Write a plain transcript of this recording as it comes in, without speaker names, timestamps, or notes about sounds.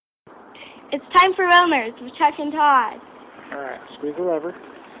It's time for Wilmers with Chuck and Todd. Alright, squeeze the lever,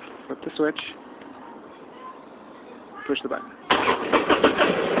 flip the switch, push the button.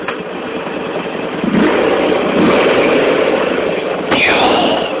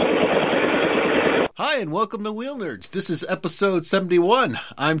 Hi, and welcome to Wheel Nerds. This is episode 71.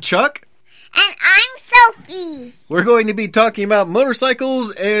 I'm Chuck. And I'm Sophie. We're going to be talking about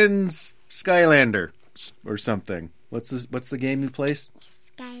motorcycles and Skylander or something. What's the game you play?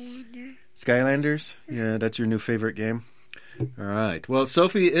 Skylander. Skylanders? Yeah, that's your new favorite game. All right. Well,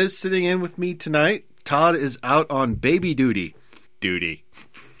 Sophie is sitting in with me tonight. Todd is out on baby duty.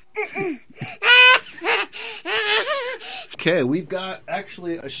 Okay, we've got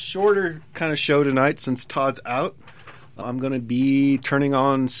actually a shorter kind of show tonight since Todd's out. I'm going to be turning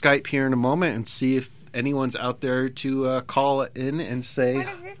on Skype here in a moment and see if anyone's out there to call in and say... What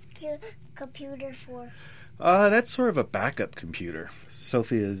is this computer for? That's sort of a backup computer.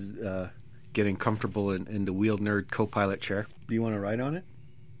 Sophie is getting comfortable in the Wheel Nerd co-pilot chair. Do you want to ride on it?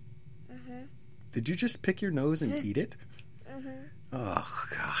 Mm-hmm. Did you just pick your nose and eat it? Mm-hmm. Oh,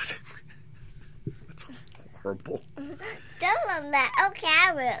 God. That's horrible. Don't love that. Okay,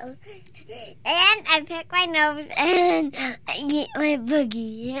 I will. And I pick my nose and I eat my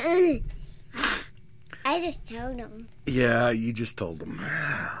boogie. I just told him. Yeah, you just told them.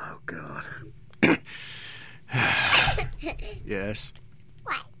 Oh, God. Yes.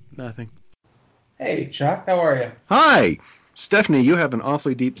 What? Nothing. Hey, Chuck, how are you? Hi. Stephanie, you have an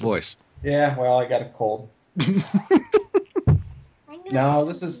awfully deep voice. Yeah, well, I got a cold. No,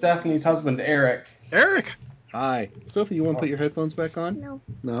 this is Stephanie's husband, Eric. Eric. Hi. Sophie, you want to put your headphones back on? No.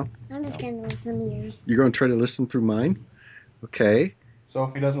 No? I'm just going to listen to yours. You're going to try to listen through mine? Okay.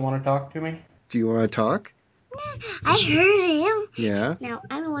 Sophie doesn't want to talk to me? Do you want to talk? I heard him. Yeah. No,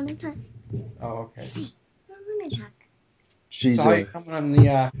 I don't want to talk. Oh, okay. I don't want to talk. She's So how you coming on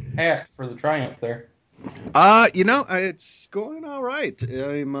the hat for the Triumph there? it's going all right.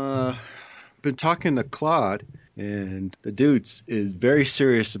 I'm been talking to Claude, and the dude is very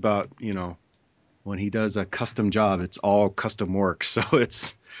serious about, when he does a custom job, it's all custom work. So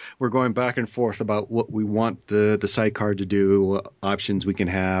we're going back and forth about what we want the sidecar to do, what options we can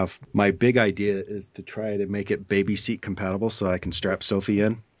have. My big idea is to try to make it baby seat compatible so I can strap Sophie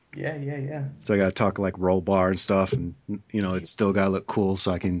in. Yeah. So I got to talk like roll bar and stuff, and it's still got to look cool so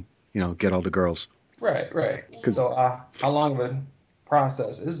I can, get all the girls. Right. So how long of a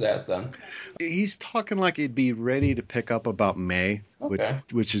process is that then? He's talking like it'd be ready to pick up about May, Okay.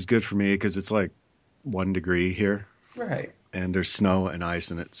 which is good for me because it's like 1 degree here. Right. And there's snow and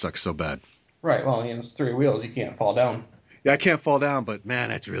ice and it sucks so bad. Right, well, it's 3 wheels, you can't fall down. Yeah, I can't fall down, but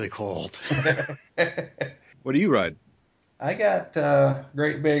man, it's really cold. What do you ride? I got a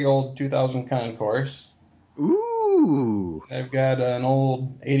great big old 2000 Concourse. Ooh. I've got an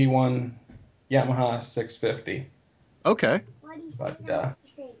old 81 Yamaha 650. Okay. But, yeah,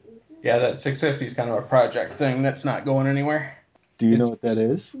 that 650 is kind of a project thing that's not going anywhere. Do you know what that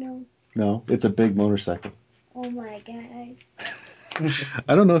is? No. No, it's a big motorcycle. Oh, my God.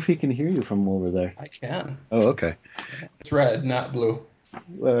 I don't know if he can hear you from over there. I can. Oh, okay. It's red, not blue.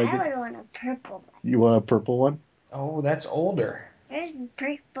 Well, I would want a purple one. you want a purple one? Oh, that's older. There's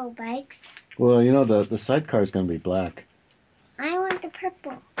purple bikes. Well, the sidecar is going to be black. I want the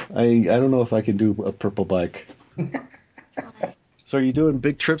purple. I don't know if I can do a purple bike. So are you doing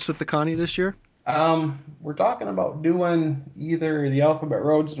big trips with the Connie this year? We're talking about doing either the Alphabet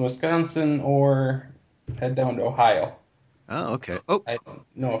Roads in Wisconsin or head down to Ohio. Oh, okay. Oh, I don't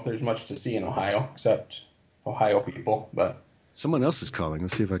know if there's much to see in Ohio except Ohio people, but... someone else is calling.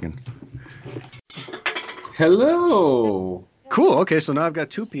 Let's see if I can... Hello. Cool. Okay, so now I've got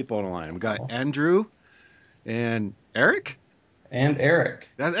 2 people on the line. I've got Andrew and Eric. And Eric.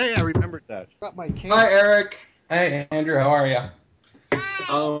 Hey, I remembered that. Got my camera. Hi, Eric. Hey, Andrew, how are you?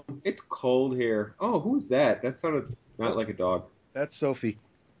 It's cold here. Oh, who's that? That sounded not like a dog. That's Sophie.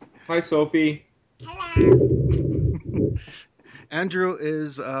 Hi, Sophie. Hello. Andrew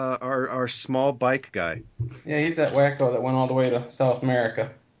is our small bike guy. Yeah, he's that wacko that went all the way to South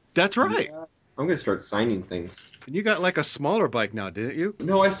America. That's right. Yeah, I'm going to start signing things. And you got like a smaller bike now, didn't you?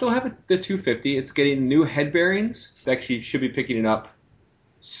 No, I still have the 250. It's getting new head bearings. Actually, should be picking it up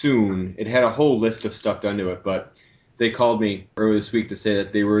soon. It had a whole list of stuff done to it, but they called me earlier this week to say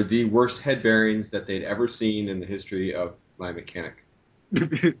that they were the worst head bearings that they'd ever seen in the history of my mechanic. Are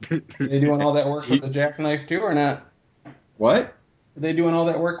they doing all that work with the jackknife too, or not? What? Are they doing all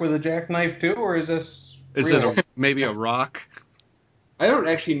that work with a jackknife too, or is this Is real? it maybe a rock? I don't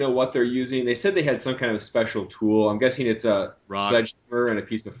actually know what they're using. They said they had some kind of special tool. I'm guessing it's a Rock. sledgehammer and a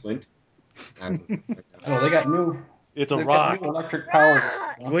piece of flint. I don't know. Oh, they got new It's a They've got rock. new electric power.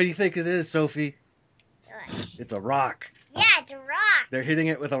 What do you think it is, Sophie? It's a rock. Yeah, it's a rock. They're hitting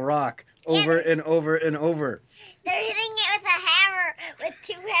it with a rock over and over and over. They're hitting it with a hammer, with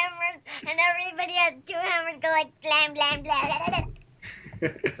 2 hammers, and everybody has 2 hammers go like blam, blam, blam.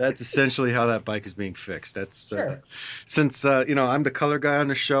 That's essentially how that bike is being fixed. That's Sure. Since I'm the color guy on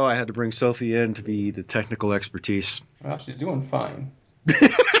the show, I had to bring Sophie in to be the technical expertise. Well, she's doing fine.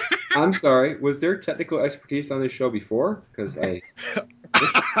 I'm sorry. Was there technical expertise on this show before? Because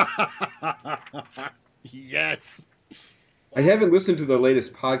Yes. I haven't listened to the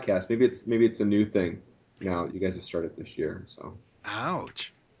latest podcast. Maybe it's a new thing. Now you guys have started this year, so.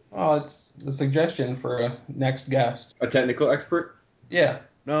 Ouch. Oh, it's the suggestion for a next guest. A technical expert Yeah,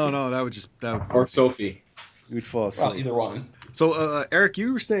 No, that would or Sophie? you'd fall well, asleep. either one. So, Eric,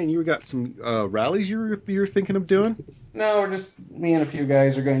 you were saying you got some rallies you were thinking of doing? No, we're just me and a few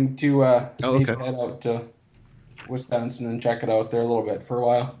guys are going to maybe okay. head out to Wisconsin and check it out there a little bit for a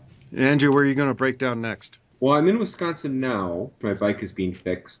while. Andrew, where are you going to break down next? Well, I'm in Wisconsin now. My bike is being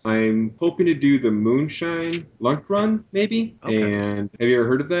fixed. I'm hoping to do the Moonshine Lunch Run, maybe. Okay. And have you ever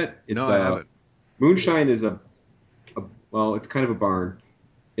heard of that? No, I haven't. Moonshine is it's kind of a barn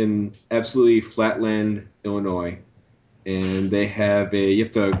in absolutely flatland, Illinois. And they have you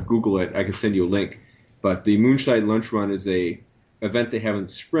have to Google it. I can send you a link. But the Moonshine Lunch Run is a event they have in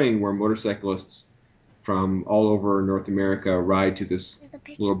the spring where motorcyclists from all over North America ride to this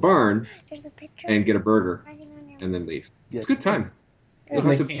little barn There's a picture. and get a burger Right on your- and then leave. Yeah. It's a good time. Yeah,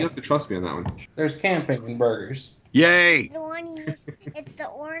 You have to trust me on that one. There's camping and burgers. Yay! The one it's the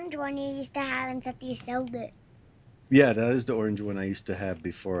orange one you used to have and you sold it. Yeah, that is the orange one I used to have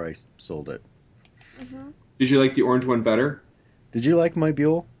before I sold it. Did you like the orange one better? Did you like my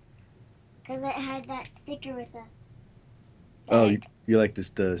Buell? Because it had that sticker with the... Oh, you like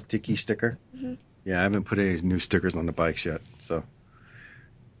the sticky sticker? Mhm. Yeah, I haven't put any new stickers on the bikes yet, so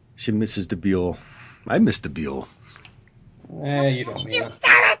she misses the Buell. I miss the Buell. You don't Did need you it.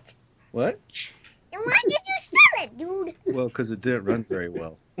 sell it? What? And why did you sell it, dude? Well, because it didn't run very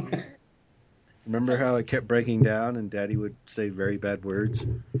well. Remember how it kept breaking down and Daddy would say very bad words?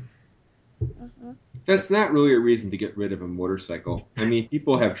 That's not really a reason to get rid of a motorcycle. I mean,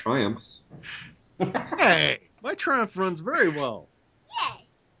 people have triumphs. Hey, my Triumph runs very well. Yes.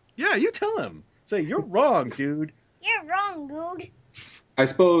 Yeah, you tell him. Say, you're wrong, dude. You're wrong, dude. I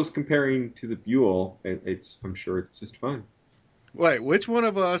suppose comparing to the Buell, I'm sure it's just fine. Wait, which one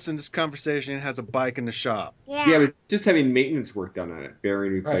of us in this conversation has a bike in the shop? Yeah, but just having maintenance work done on it,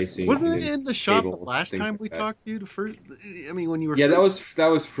 bearing replacing. Wasn't it in the shop the cables, last things time like we that. talked to you? When you were Yeah, that was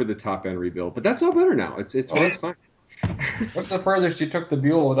for the top end rebuild, but that's all better now. It's fine. What's the furthest you took the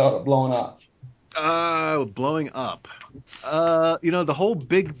Buell without it blowing up? Blowing up. The whole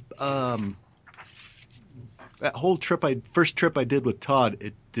big that whole first trip I did with Todd,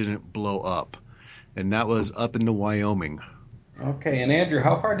 it didn't blow up, and that was up into Wyoming. Okay, and Andrew,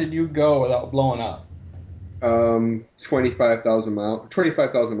 how far did you go without blowing up? 25,000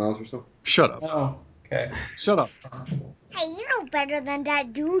 miles or so. Shut up. Oh, okay. Shut up. Hey, you know better than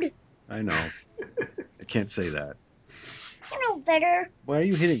that, dude. I know. I can't say that. You know better. Why are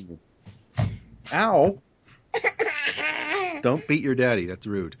you hitting me? Ow. Don't beat your daddy. That's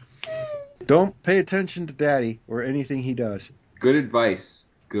rude. Don't pay attention to Daddy or anything he does. Good advice.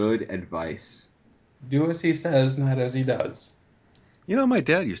 Good advice. Do as he says, not as he does. You know, my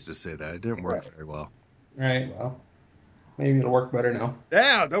dad used to say that. It didn't work Right. very well. Right, well, maybe it'll work better now.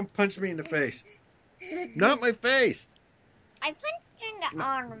 Ow, don't punch me in the face. Not my face. I punched you in the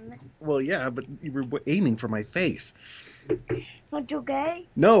arm. Well, yeah, but you were aiming for my face. That's okay?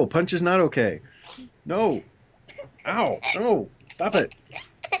 No, punch is not okay. No. Ow. No. Stop it.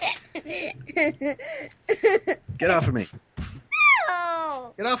 Get off of me.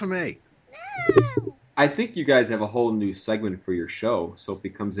 No. Get off of me. No. I think you guys have a whole new segment for your show. Sophie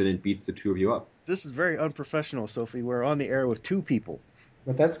comes in and beats the two of you up. This is very unprofessional, Sophie. We're on the air with 2 people.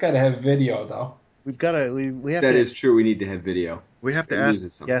 But that's got to have video, though. We've got to. We have That to. is true. We need to have video. We have to It ask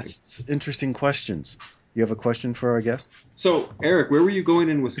loses something. guests interesting questions. You have a question for our guests? So, Eric, where were you going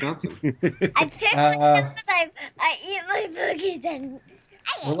in Wisconsin? I picked myself because I eat my cookies and...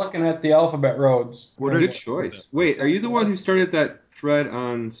 We're looking at the alphabet roads. What are Good choice. Wait, are you the one who started that thread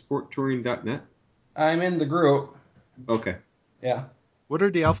on sporttouring.net? I'm in the group. Okay. Yeah. What are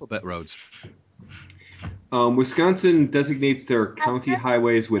the alphabet roads? Wisconsin designates their county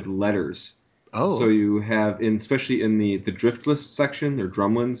highways with letters. Oh. So you have, especially in the driftless section, or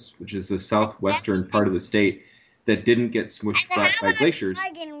drumlins, which is the southwestern part of the state that didn't get smushed by glaciers,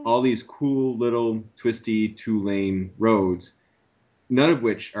 all these cool little twisty 2-lane roads none of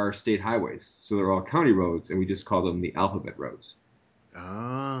which are state highways. So they're all county roads, and we just call them the alphabet roads.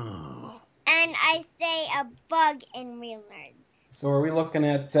 Oh. And I say a bug in real nerds. So are we looking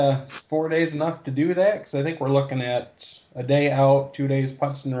at 4 days enough to do that? Because I think we're looking at a day out, 2 days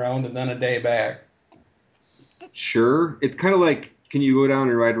putzing around, and then a day back. Sure. It's kind of like, can you go down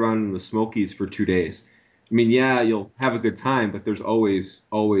and ride around in the Smokies for 2 days? I mean, yeah, you'll have a good time, but there's always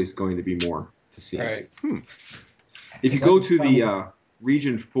going to be more to see. Right. If you go to the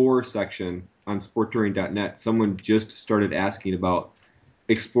Region 4 section on sporttouring.net, someone just started asking about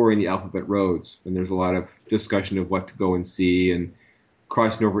exploring the alphabet roads, and there's a lot of discussion of what to go and see, and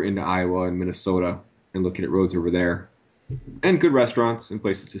crossing over into Iowa and Minnesota and looking at roads over there, and good restaurants and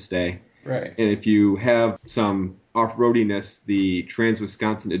places to stay. Right. And if you have some off-roadiness, the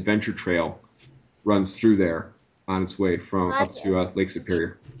Trans-Wisconsin Adventure Trail runs through there on its way from up to Lake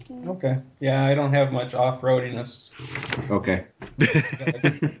Superior. Okay. Yeah, I don't have much off-roadiness. Okay.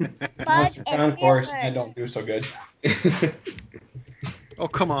 Unless you're concourse, I don't do so good. Oh,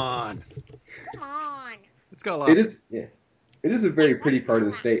 come on. Come on. It's got a lot. It is a very pretty part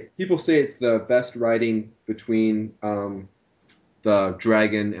of the state. People say it's the best riding between the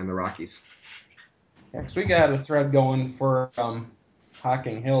Dragon and the Rockies. Yeah, 'cause we got a thread going for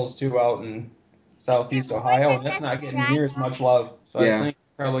Hocking Hills, too, out in southeast Ohio, and that's not getting near as much love. So Yeah. I think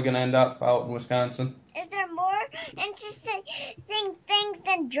we're probably going to end up out in Wisconsin. Is there more interesting things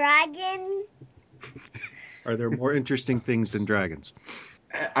than dragons? Are there more interesting things than dragons?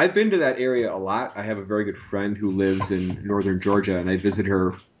 I've been to that area a lot. I have a very good friend who lives in northern Georgia, and I visit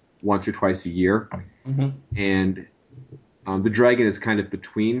her once or twice a year. Mm-hmm. And the Dragon is kind of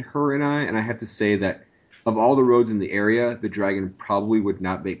between her and I have to say that of all the roads in the area, the Dragon probably would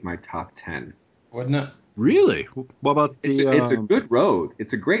not make my top 10. Wouldn't it? Really? What about the... It's a good road.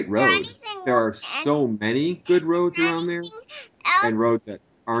 It's a great road. There are so many good roads around there, and roads that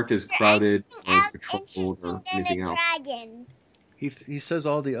aren't as crowded or patrolled or anything else. Dragon. He says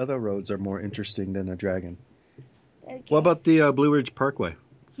all the other roads are more interesting than a dragon. Okay. What about the Blue Ridge Parkway?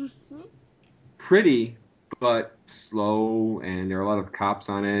 Pretty, but slow, and there are a lot of cops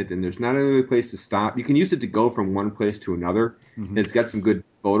on it, and there's not another place to stop. You can use it to go from one place to another. Mm-hmm. It's got some good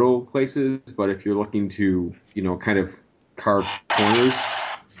photo places, but if you're looking to, kind of carve corners,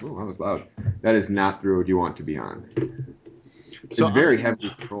 oh, that was loud. That is not the road you want to be on. It's very heavily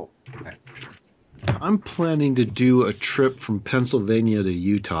patrolled. I'm planning to do a trip from Pennsylvania to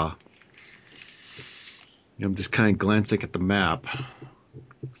Utah. I'm just kind of glancing at the map,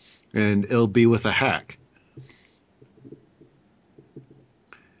 and it'll be with a hack.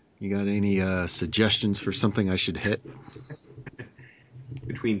 You got any suggestions for something I should hit?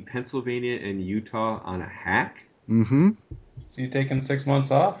 Between Pennsylvania and Utah on a hack? Mm-hmm. So you taking 6 months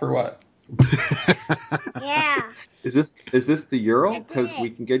off or what? Yeah. Is this the Euro? Because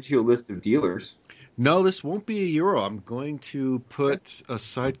we can get you a list of dealers. No, this won't be a Euro. I'm going to put a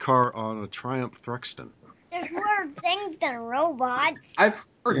sidecar on a Triumph Thruxton. There's more things than robots. I've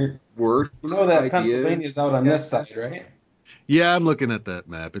heard words. You know that ideas. Pennsylvania's out on this side, right? Yeah, I'm looking at that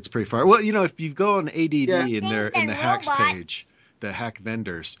map. It's pretty far. Well, if you go on ADD Yeah. in the Things hacks than robots. page, the hack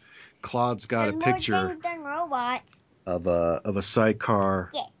vendors, Claude's got There's a more picture things than robots. of a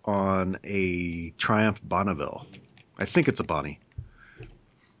sidecar Yeah. on a Triumph Bonneville. I think it's a Bonnie.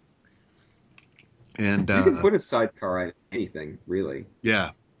 And You can put a sidecar on anything, really.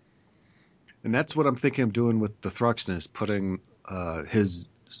 yeah. And that's what I'm thinking of doing with the Thruxton, is putting his,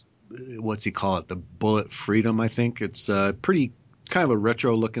 what's he call it, the Bullet Freedom, I think. It's pretty kind of a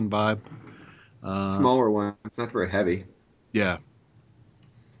retro-looking vibe. Smaller one. It's not very heavy. Yeah.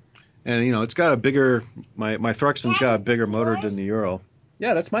 And, it's got a bigger, my Thruxton's got a bigger motor than the Euro.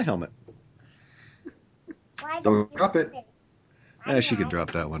 Yeah, that's my helmet. Why Don't drop it. She could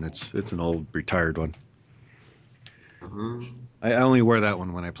drop that one. It's an old, retired one. Uh-huh. I only wear that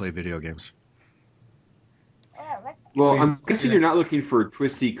one when I play video games. Well, I'm guessing you're not looking for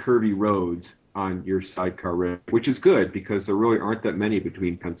twisty, curvy roads on your sidecar road, which is good because there really aren't that many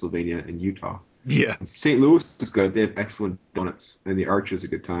between Pennsylvania and Utah. Yeah. St. Louis is good. They have excellent donuts, and the Arch is a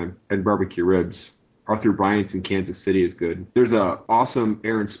good time, and barbecue ribs. Arthur Bryant's in Kansas City is good. There's a awesome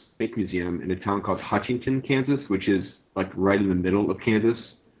Air and Space Museum in a town called Hutchinson, Kansas, which is like right in the middle of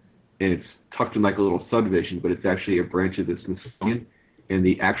Kansas, and it's tucked in like a little subdivision, but it's actually a branch of the Smithsonian, and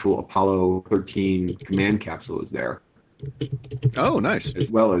the actual Apollo 13 command capsule is there, Oh, nice. as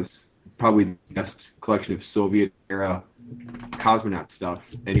well as probably the best collection of Soviet-era cosmonaut stuff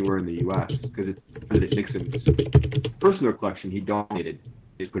anywhere in the U.S., because it's President Nixon's personal collection he donated.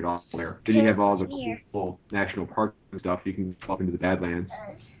 They put it all there. Then you have all the cool national parks and stuff. You can go up into the Badlands.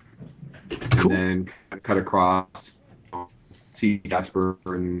 Cool. And then cut across sea jasper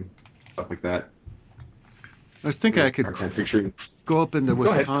and stuff like that. I was thinking I could I'm kind of picturing. go up into Go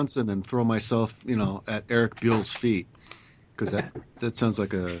ahead. Wisconsin and throw myself, at Eric Buell's feet, because that sounds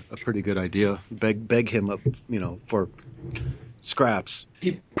like a pretty good idea. Beg him up, for scraps.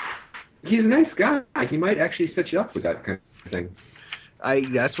 He's a nice guy. He might actually set you up with that kind of thing.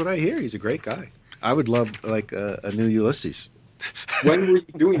 That's what I hear. He's a great guy. I would love like a new Ulysses. When were you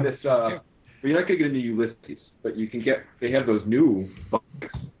doing this? Well, you're not going to get into Ulysses, but you can get. They have those new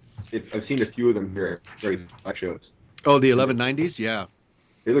bikes. I've seen a few of them here at various bike shows. Oh, the 1190s, yeah.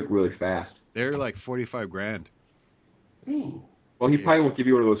 They look really fast. They're like $45,000. Ooh. Well, he probably won't give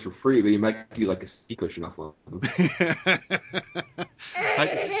you one of those for free, but he might give you like a seat cushion off one of them.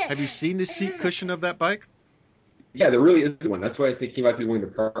 Have you seen the seat cushion of that bike? Yeah, there really is one. That's why I think he might be willing to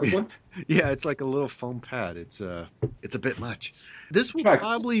part with one. Yeah, it's like a little foam pad. It's a bit much. This will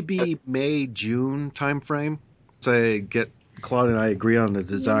probably be May, June time frame. Say Claude and I agree on the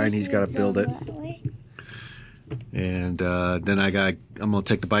design. He's got to build it. And then I'm gonna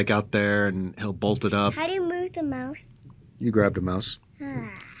take the bike out there and he'll bolt it up. How do you move the mouse? You grabbed a mouse.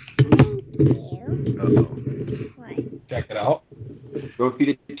 Thank you. Uh-oh. What? Check it out. Don't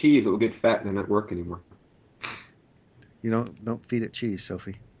feed it cheese; it will get fat and not work anymore. Don't feed it cheese,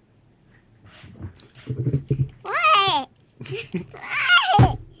 Sophie. What?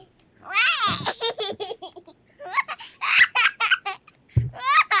 What?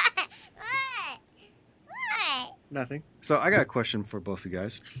 Nothing. So I got a question for both of you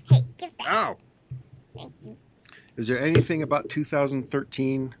guys. Hey, give that. Ow! Thank you. Is there anything about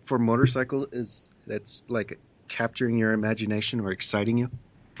 2013 for motorcycles that's like capturing your imagination or exciting you?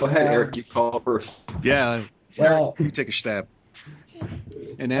 Go ahead, Eric. You call first. Yeah. Well, You take a stab.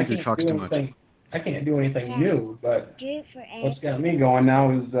 And Andrew talks too much. I can't do anything new, but Do it for Ed. what's got me going now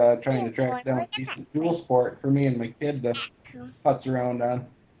is trying to track down a decent dual sport for me and my kid to putz around on.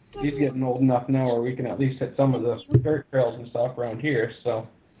 He's getting old enough now where we can at least hit some of the dirt trails and stuff around here, so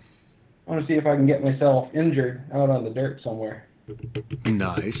I want to see if I can get myself injured out on the dirt somewhere.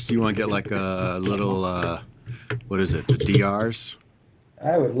 Nice. You want to get like a little, what is it, the DRs?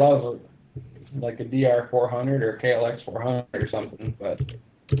 I would love like a DR 400 or KLX 400 or something, but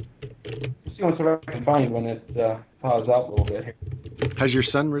see what I can find when it thaws out a little bit here. Has your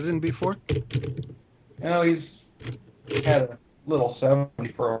son ridden before? He's had a little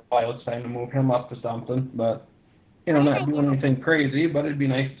 70 for a while. It's time to move him up to something, but not doing anything crazy, but it'd be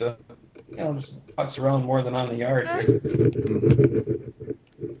nice to just putz around more than on the yard here.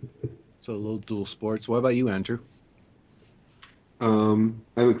 So a little dual sports. What about you, Andrew? I'm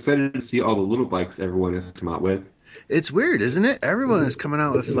excited to see all the little bikes everyone has come out with. It's weird, isn't it? Everyone is coming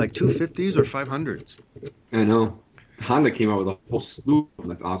out with like 250s or 500s. I know. Honda came out with a whole slew of them.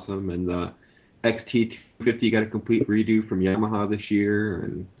 That's awesome. And the XT250 got a complete redo from Yamaha this year.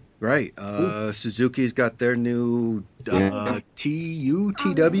 And Right. Suzuki's got their new TW.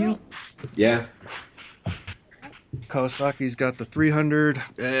 yeah. Kawasaki's got the 300.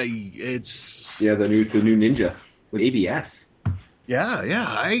 The new Ninja with ABS. Yeah.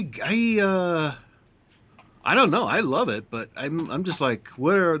 I don't know. I love it, but I'm just like,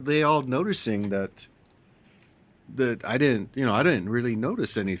 what are they all noticing that I didn't really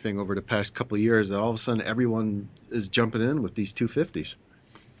notice anything over the past couple of years that all of a sudden everyone is jumping in with these 250s.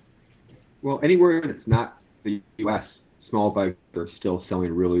 Well, anywhere that's not the U.S., small bikes are still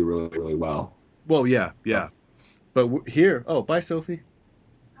selling really, really, really well. Well, yeah. But here, bye, Sophie.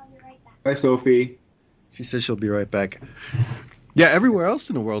 I'll be right back. Bye, Sophie. She says she'll be right back. Yeah, everywhere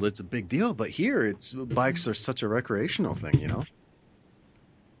else in the world it's a big deal, but here bikes are such a recreational thing,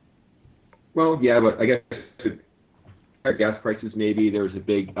 Well, yeah, but I guess at gas prices, maybe there's a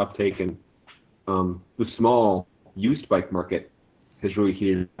big uptake in the small used bike market has really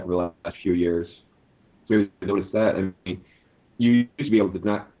heated up over the last few years. Maybe notice that. I mean, you used to be able to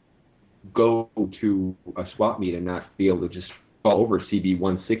not go to a swap meet and not be able to just fall over CB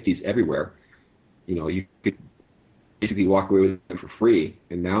 160s everywhere. You could basically walk away with them for free,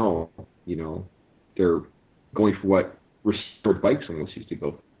 and now, they're going for what restored bikes almost used to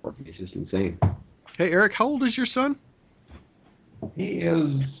go for. It's just insane. Hey, Eric, how old is your son? He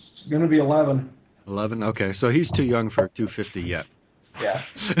is going to be 11. 11? Okay, so he's too young for a 250 yet. Yeah.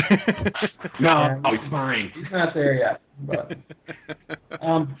 No, he's fine. He's not there yet, but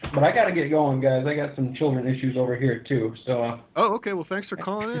I got to get going, guys. I got some children issues over here too. So. Oh, okay. Well, thanks for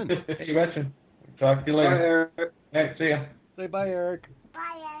calling in. Hey, you betcha. Talk to you later. Bye, Eric. All right, see ya. Say bye, Eric.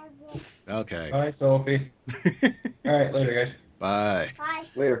 Bye, Ed. Okay. Bye, Sophie. All right, later, guys. Bye. Bye.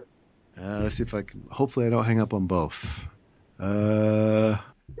 Later. Let's see if I can. Hopefully, I don't hang up on both. Why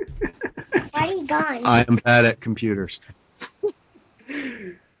are you gone? I am bad at computers.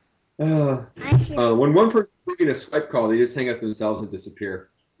 When one person's making a Skype call, they just hang up themselves and disappear.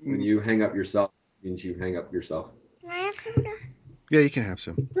 When you hang up yourself, it means you hang up yourself. Can I have soda? Yeah, you can have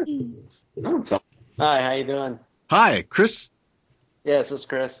some. No, it's not. Hi, how you doing? Hi, Chris. Yes, this is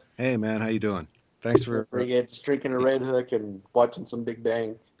Chris. Hey, man, how you doing? Thanks for... Pretty good. Just drinking a Red Hook and watching some Big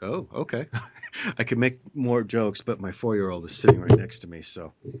Bang. Oh, okay. I could make more jokes, but my 4-year-old is sitting right next to me,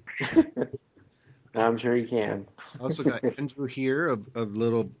 so... I'm sure you can. Also got Andrew here of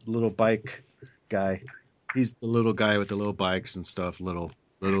little bike guy. He's the little guy with the little bikes and stuff, little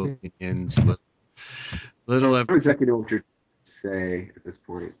minions, little I don't exactly know what you're say at this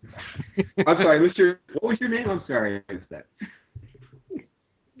point. I'm sorry, what was your name? I'm sorry, I missed that.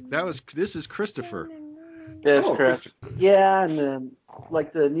 This is Christopher. Yes, Chris. Yeah, and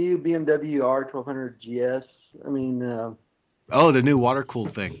like the new BMW R1200 GS. I mean, the new water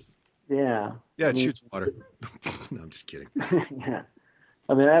cooled thing. Yeah. Yeah, it shoots water. No, I'm just kidding. Yeah.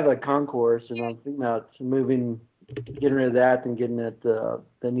 I mean, I have a concourse, and I'm thinking about getting rid of that and getting it the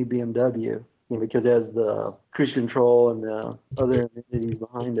new BMW, because it has the cruise control and the other amenities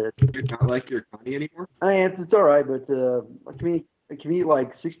behind it. You're not like your Connie anymore? I mean, it's all right, but I commute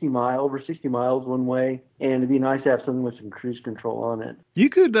like 60 miles one way, and it'd be nice to have something with some cruise control on it. You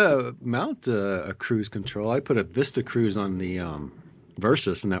could mount a cruise control. I put a Vista Cruise on the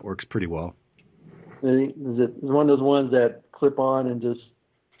Versus, and that works pretty well. Is it one of those ones that clip on and just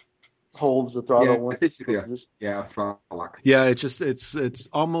holds the throttle? Throttle lock. Yeah, it's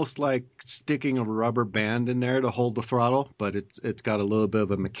almost like sticking a rubber band in there to hold the throttle, but it's got a little bit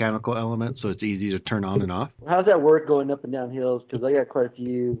of a mechanical element, so it's easy to turn on and off. How's that work going up and down hills? Because I got quite a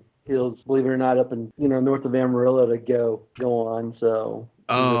few hills, believe it or not, up in north of Amarillo to go on, so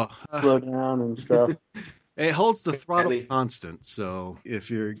slow down and stuff. It holds the throttle constant, so if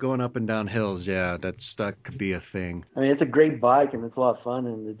you're going up and down hills, yeah, that could be a thing. I mean, it's a great bike, and it's a lot of fun,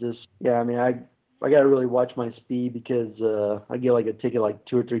 and I got to really watch my speed because I get like a ticket like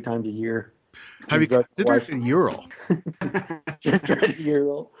 2 or 3 times a year. Have you considered a Ural? Just tried a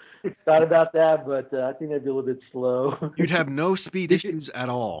Ural. Thought about that, but I think that'd be a little bit slow. You'd have no speed issues at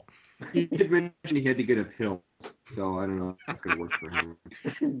all. He did mention he had to get uphill, so I don't know if it's going to work for him.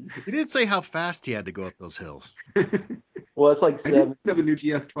 He didn't say how fast he had to go up those hills. Well, it's like 7. I have a new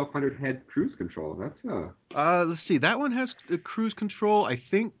GS 1200 head cruise control. That's let's see. That one has a cruise control. I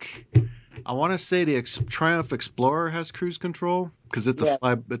think I want to say the Triumph Explorer has cruise control because it's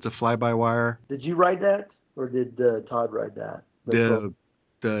a fly-by-wire. Did you ride that, or did Todd ride that?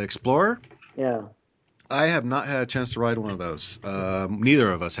 The Explorer? Yeah. I have not had a chance to ride one of those.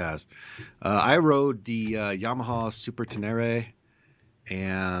 Neither of us has. I rode the Yamaha Super Tenere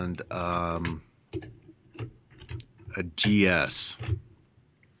and a GS.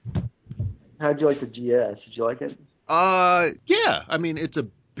 How'd you like the GS? Did you like it? Yeah. I mean, it's a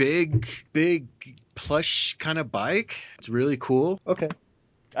big plush kind of bike. It's really cool. Okay.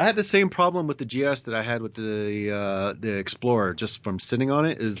 I had the same problem with the GS that I had with the Explorer. Just from sitting on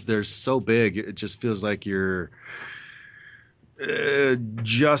it, is they're so big, it just feels like you're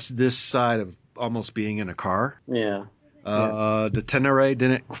just this side of almost being in a car. Yeah. The Tenere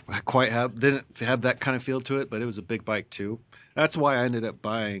didn't have that kind of feel to it, but it was a big bike too. That's why I ended up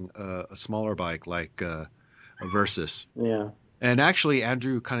buying a smaller bike like a Versus. Yeah. And actually,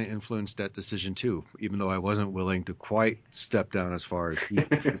 Andrew kind of influenced that decision too, even though I wasn't willing to quite step down as far as he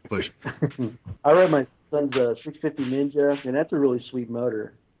was pushing. I rode my son's 650 Ninja, and that's a really sweet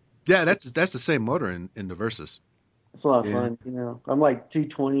motor. Yeah, that's the same motor in the Versus. It's a lot of fun, I'm like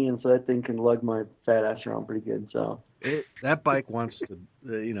 220, and so that thing can lug my fat ass around pretty good. So that bike wants to,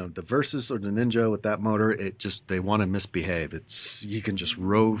 the Versus or the Ninja with that motor. They want to misbehave. You can just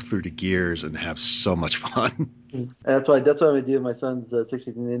row through the gears and have so much fun. That's what I'm gonna do with my son's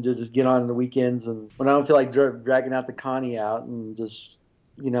 650 Ninja. Just get on the weekends, and when I don't feel like dragging out the Connie out, and just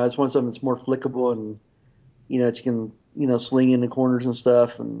I just want something that's more flickable, and that you can sling in the corners and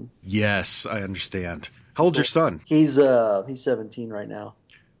stuff. And yes, I understand. How old's your son? He's 17 right now.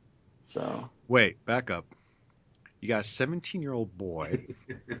 So wait, back up. You got a 17-year-old boy.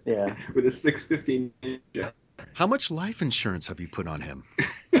 Yeah. With a 650 Ninja. How much life insurance have you put on him?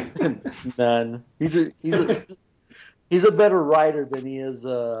 None. He's a better rider than he is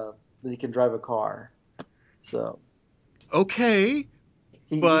than he can drive a car. So. Okay.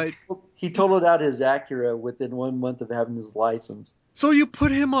 He totaled out his Acura within 1 month of having his license. So you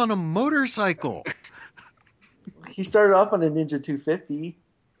put him on a motorcycle. He started off on a Ninja 250.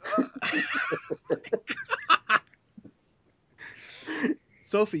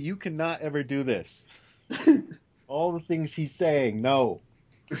 Sophie, you cannot ever do this. All the things he's saying, no.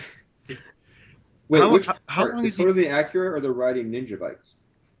 Wait, how long is he? For the Acura or the riding Ninja bikes?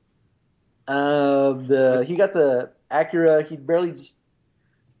 He got the Acura. He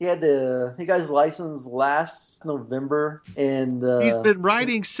got his license last November, and He's been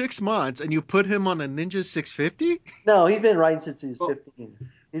riding 6 months, and you put him on a Ninja 650? no, he's been riding since he's 15.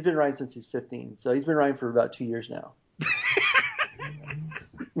 He's been riding since he's 15, so he's been riding for about 2 years now.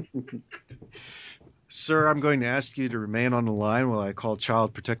 Sir, I'm going to ask you to remain on the line while I call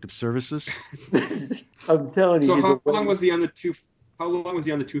Child Protective Services. I'm telling you. So how long was he on the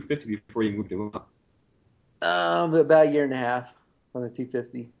 250 before you moved him up? About a year and a half on the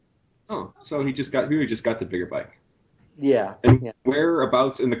 250. Oh, so he just got the bigger bike. Yeah. And yeah.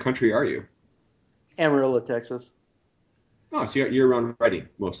 whereabouts in the country are you? Amarillo, Texas. Oh, so you're around riding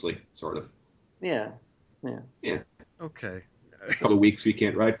mostly, sort of. Yeah. Okay. A couple of weeks we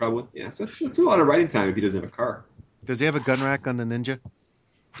can't ride, probably. Yeah, so that's a lot of riding time if he doesn't have a car. Does he have a gun rack on the Ninja?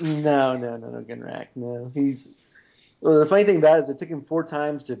 No gun rack. No, well, the funny thing about it is it took him 4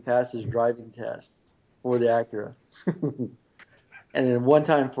 times to pass his driving test for the Acura, and then 1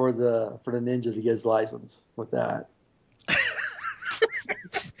 time for the Ninja to get his license with that.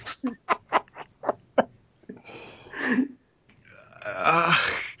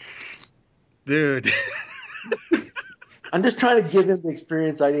 Dude. I'm just trying to give him the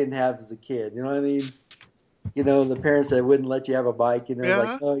experience I didn't have as a kid. You know what I mean? You know, the parents that wouldn't let you have a bike, you know, Yeah.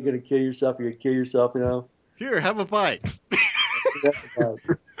 like, oh, you're going to kill yourself, you know. Here, have a bike. Yeah,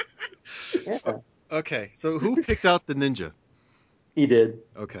 Okay, so who picked out the Ninja? he did.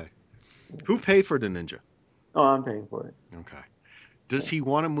 Okay. Who paid for the Ninja? Oh, I'm paying for it. Okay. Does he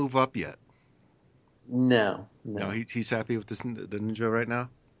want to move up yet? No. No, he's happy with the Ninja right now?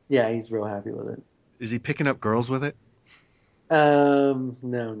 Yeah, he's real happy with it. Is he picking up girls with it? No,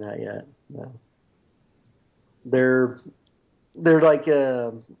 not yet. No. They're like,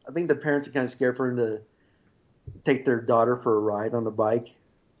 I think the parents are kind of scared for him to take their daughter for a ride on the bike.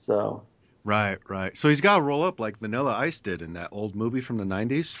 So. Right. So he's got to roll up like Vanilla Ice did in that old movie from the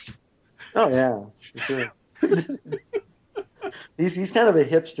 90s? Oh, yeah, for sure. He's kind of a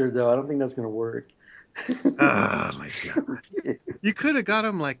hipster, though. I don't think that's going to work. Oh my god! You could have got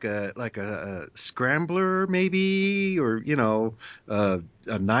him like a scrambler, maybe, or a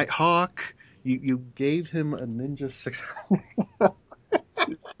Nighthawk. You gave him a Ninja 600.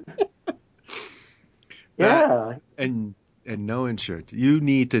 Yeah, and no insurance. You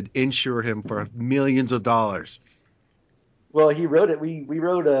need to insure him for millions of dollars. Well, he rode it. We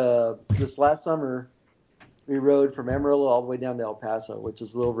rode this last summer. We rode from Amarillo all the way down to El Paso, which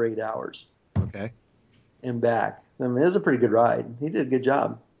is a little over 8 hours. Okay. And back. I mean, it was a pretty good ride. He did a good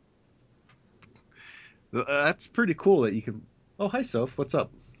job. That's pretty cool that you can. Oh, hi, Soph. What's up?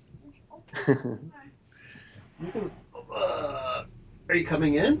 Are you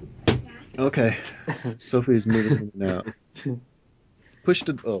coming in? Yeah. Okay. Sophie's moving in now. Push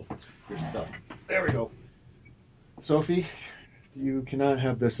the. Oh, you're stuck. There we go. Sophie, you cannot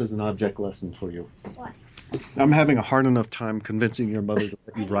have this as an object lesson for you. What? I'm having a hard enough time convincing your mother to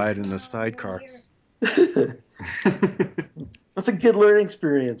let you ride in a sidecar. That's a good learning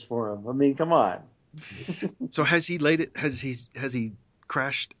experience for him. I mean, come on. So has he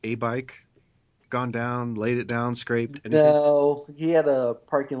crashed a bike, gone down, laid it down, scraped? Anything? No, he had a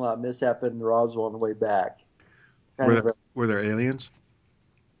parking lot mishap in Roswell on the way back. Were there aliens?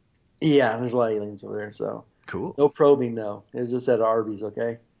 Yeah, there's a lot of aliens over there. So cool. No probing, though. It was just at Arby's,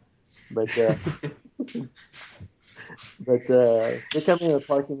 okay? But they come in the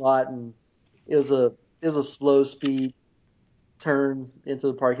parking lot, and it was a slow speed turn into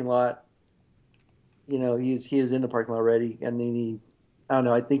the parking lot. You know, he was in the parking lot already, and then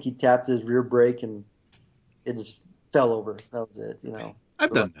I think he tapped his rear brake and it just fell over. That was it, you know.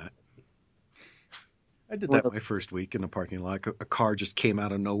 I've done that. I did that my first week in the parking lot. A car just came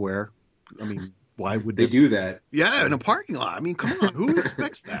out of nowhere. I mean, why would they do that? Yeah, in a parking lot. I mean, come on, who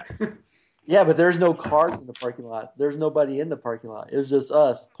expects that? Yeah, but there's no cars in the parking lot. There's nobody in the parking lot. It was just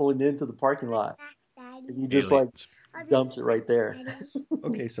us pulling into the parking lot. And he just dumps it right there.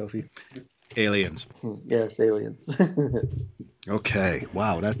 Okay, Sophie. Aliens. Yes, aliens. Okay.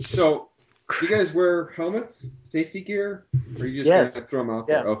 Wow, that's so. You guys wear helmets, safety gear, or you just gonna throw them out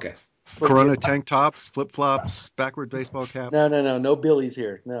there? Okay. Corona tank tops, flip flops, backward baseball cap. No Billies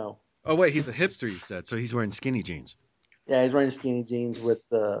here. No. Oh wait, he's a hipster. You said so. He's wearing skinny jeans. Yeah, he's wearing skinny jeans with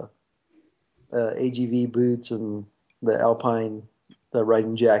AGV boots and the Alpine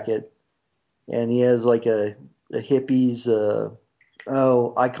riding jacket, and he has like a hippie's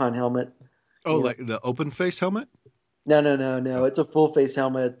Icon helmet. Oh, like the open face helmet? No. It's a full face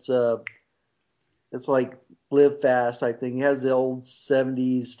helmet. It's like live fast type thing. He has the old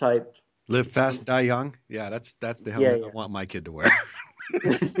 70s type. Live fast, die young. Yeah, that's the helmet I want my kid to wear.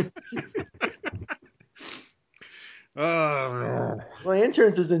 Oh, man. Well,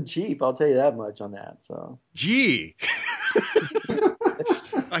 insurance isn't cheap. I'll tell you that much on that. So. Gee.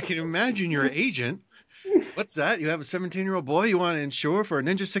 I can imagine your agent. What's that? You have a 17-year-old boy you want to insure for a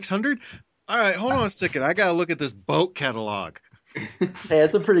Ninja 600? All right, hold on a second. I got to look at this boat catalog. Hey,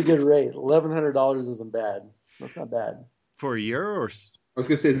 that's a pretty good rate. $1,100 isn't bad. That's not bad. For a year or? I was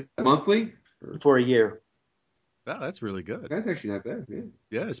going to say, is it monthly? For a year. Wow, that's really good. That's actually not bad. Yeah.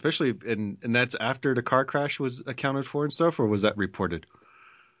 Yeah, especially, and that's after the car crash was accounted for and stuff, or was that reported?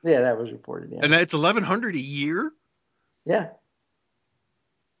 Yeah, that was reported, yeah. And it's $1,100 a year? Yeah.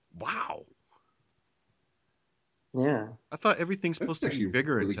 Wow. Yeah. I thought everything's supposed to be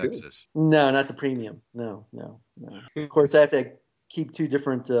bigger in Texas. No, not the premium. No. Of course, I have to keep two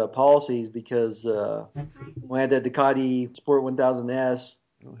different policies because when I had that Ducati Sport 1000S,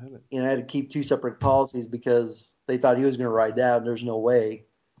 I don't have it. I had to keep two separate policies because they thought he was going to ride that, and there's no way.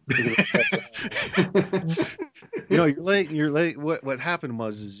 You're late. What happened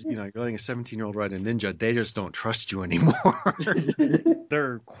was you're letting a 17-year-old ride a Ninja. They just don't trust you anymore.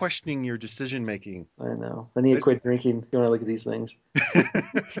 They're questioning your decision making. I know. I need to quit drinking when I look at these things.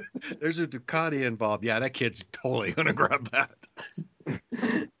 There's a Ducati involved. Yeah, that kid's totally gonna grab that.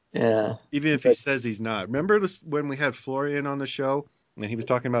 Yeah. Even if he says he's not. Remember when we had Florian on the show and he was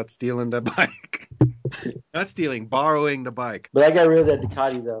talking about stealing the bike? Not stealing, borrowing the bike. But I got rid of that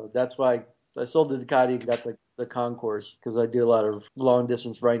Ducati though. That's why I sold the Ducati and got the Concourse because I do a lot of long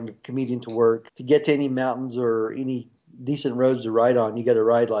distance riding, commuting to work. To get to any mountains or any decent roads to ride on, you got to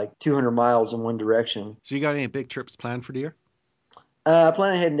ride like 200 miles in one direction. So you got any big trips planned for the year? I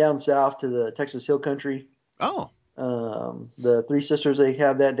plan on heading down south to the Texas Hill Country. Oh. The Three Sisters, they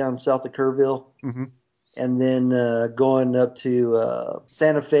have that down south of Kerrville. Mm-hmm. And then going up to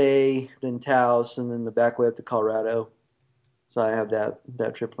Santa Fe, then Taos, and then the back way up to Colorado. So I have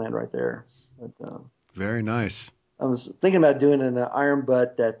that trip planned right there. But, very nice. I was thinking about doing an Iron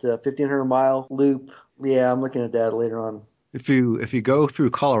Butt, that 1,500-mile loop. Yeah, I'm looking at that later on. If you go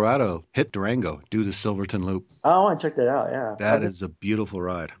through Colorado, hit Durango, do the Silverton Loop. Oh, I want to check that out, yeah. That is a beautiful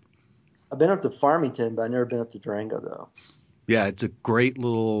ride. I've been up to Farmington, but I've never been up to Durango, though. Yeah, it's a great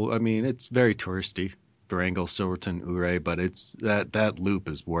little, it's very touristy. Durango, Silverton, Ouray, but it's that loop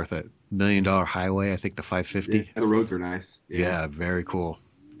is worth it. $1 Million Highway, I think the 550. Yeah, the roads are nice. Yeah, very cool.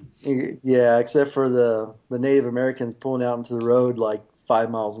 Yeah, except for the Native Americans pulling out into the road like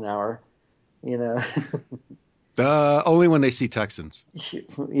 5 miles an hour, Only when they see Texans.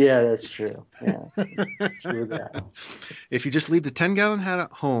 Yeah, that's true. Yeah, that's true with that. If you just leave the 10-gallon hat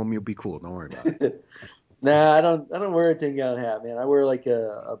at home, you'll be cool. Don't worry about it. Nah, I don't wear a 10-gallon hat, man. I wear like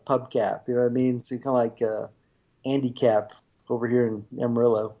a pub cap. You know what I mean? So kind of like Andy cap over here in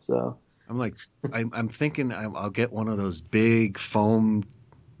Amarillo. So I'm thinking I'll get one of those big foam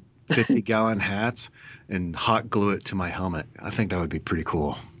 50-gallon hats and hot glue it to my helmet. I think that would be pretty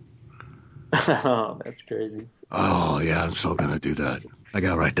cool. Oh, that's crazy. Oh yeah, I'm so gonna do that. I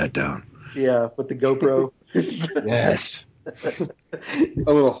gotta write that down. Yeah, with the GoPro. Yes. A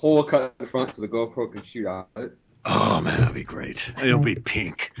little hole cut in the front so the GoPro can shoot out it. Oh man, that'd be great. It'll be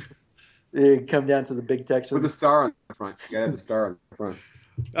pink. You come down to the big Texan. With a star on the front. You gotta have the star on the front.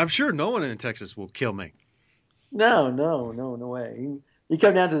 I'm sure no one in Texas will kill me. No way. You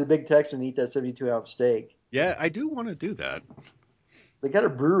come down to the big Texan and eat that 72-ounce steak. Yeah, I do want to do that. They got a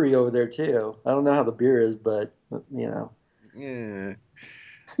brewery over there too. I don't know how the beer is, but Yeah.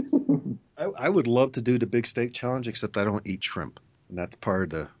 I would love to do the big steak challenge, except I don't eat shrimp, and that's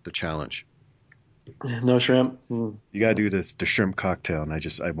part of the challenge. No shrimp. You gotta do the shrimp cocktail, and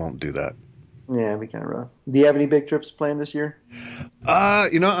I won't do that. Yeah, it'd be kind of rough. Do you have any big trips planned this year?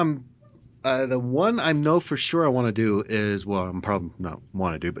 I'm the one I know for sure I want to do is, well, I'm probably not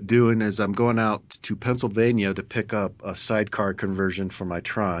want to do, but doing is I'm going out to Pennsylvania to pick up a sidecar conversion for my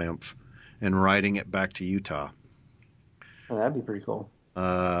Triumph and riding it back to Utah. Oh, that'd be pretty cool.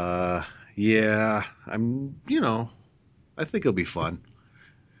 Yeah, I think it'll be fun.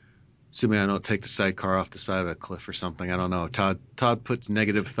 Assuming I don't take the sidecar off the side of a cliff or something. I don't know. Todd puts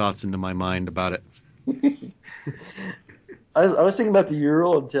negative thoughts into my mind about it. I was thinking about the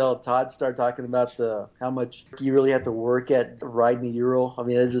Ural until Todd started talking about how much you really have to work at riding the Ural. I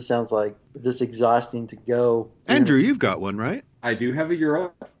mean, it just sounds like just exhausting to go. Andrew, you've got one, right? I do have a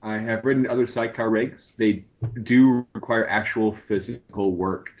Euro. I have ridden other sidecar rigs. They do require actual physical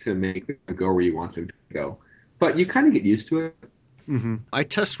work to make them go where you want them to go. But you kind of get used to it. Mm-hmm. I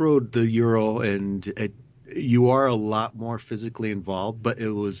test rode the Ural, and you are a lot more physically involved, but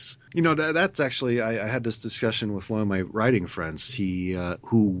it was, that's actually, I had this discussion with one of my riding friends, he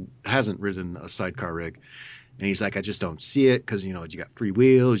who hasn't ridden a sidecar rig, And he's like, I just don't see it because, you got 3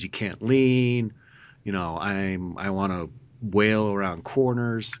 wheels, you can't lean. I want to wail around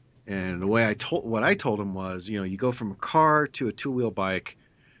corners. And the way what I told him was, you go from a car to a 2-wheel bike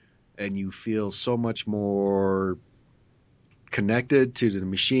and you feel so much more connected to the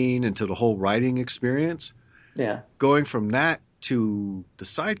machine and to the whole riding experience. Yeah. Going from that to the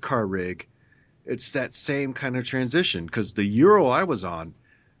sidecar rig, it's that same kind of transition because the Ural I was on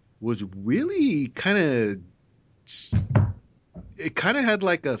was really it kind of had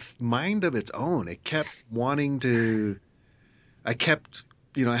like a mind of its own. It kept wanting to, I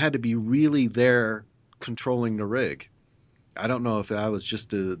had to be really there controlling the rig. I don't know if that was just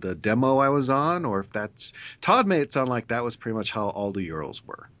the demo I was on or if that's, Todd made it sound like that was pretty much how all the Urals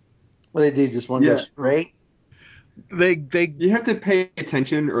were. Well, they do just one go straight. You have to pay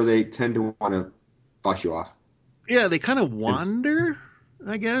attention or they tend to want to boss you off. Yeah, they kind of wander,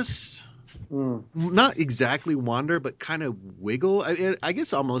 I guess. Not exactly wander, but kind of wiggle. I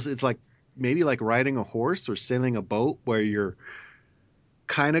guess almost it's like maybe like riding a horse or sailing a boat where you're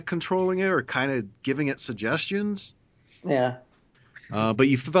kind of controlling it or kind of giving it suggestions. Yeah. But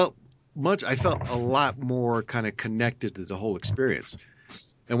I felt a lot more kind of connected to the whole experience.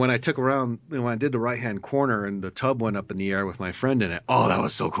 And when I when I did the right-hand corner and the tub went up in the air with my friend in it, oh, that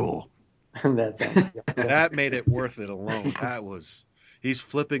was so cool. That made it worth it alone. He's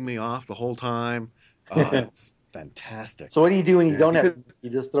flipping me off the whole time. It's fantastic. So what do you do when you don't have, you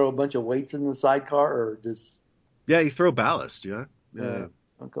just throw a bunch of weights in the sidecar or just? Yeah, you throw ballast, yeah. Oh,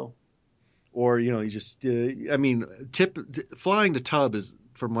 cool. Or, you just, flying the tub is,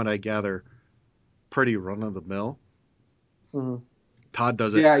 from what I gather, pretty run-of-the-mill. Mm-hmm. Todd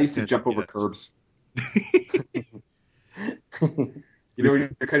does it. Yeah, I used to jump over curbs. When you're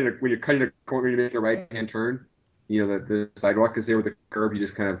cutting a corner, you make a right-hand turn. The sidewalk is there with the curb. You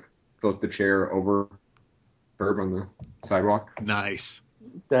just kind of float the chair over curb on the sidewalk. Nice.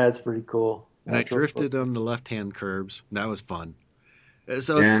 That's pretty cool. And I drifted on the left-hand curbs. That was fun.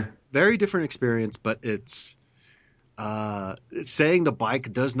 So very different experience, but it's saying the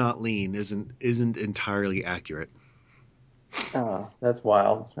bike does not lean isn't entirely accurate. Oh, that's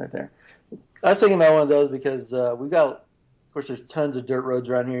wild right there. I was thinking about one of those because we've got, of course, there's tons of dirt roads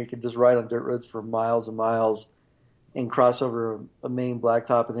around here. You can just ride on dirt roads for miles and miles and cross over a main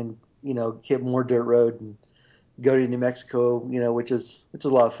blacktop and then, hit more dirt road and go to New Mexico, which is a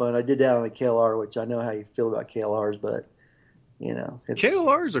lot of fun. I did that on a KLR, which I know how you feel about KLRs, but,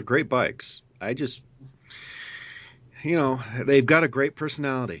 KLRs are great bikes. I just, they've got a great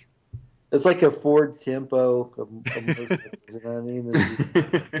personality. It's like a Ford Tempo of motorcycles, you know what I mean?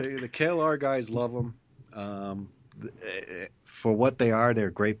 The KLR guys love them. For what they are,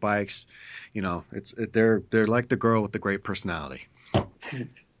 they're great bikes. They're like the girl with the great personality.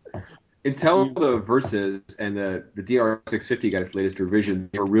 Until the Versys and the DR650 got its latest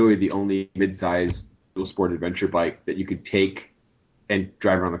revision, they were really the only mid-size dual sport adventure bike that you could take and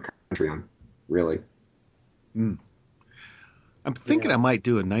drive around the country on. Really. I'm thinking I might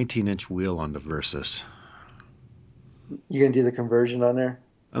do a 19-inch wheel on the Versys. You gonna do the conversion on there?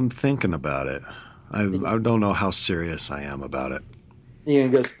 I'm thinking about it. I don't know how serious I am about it. You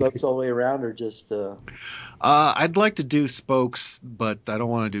gonna go spokes all the way around or just? I'd like to do spokes, but I don't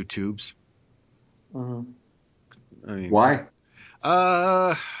want to do tubes. Mm-hmm. I mean, why?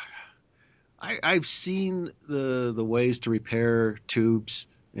 I've seen the ways to repair tubes,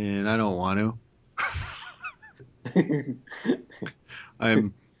 and I don't want to. I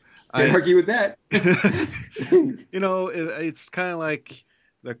can't argue with that. It's kind of like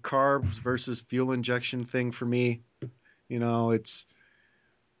the carbs versus fuel injection thing for me.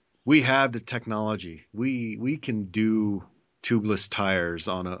 We have the technology. We can do tubeless tires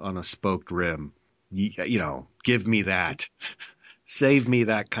on a spoked rim. Give me that. Save me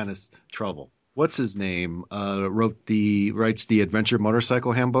that kind of trouble. What's his name? Writes the Adventure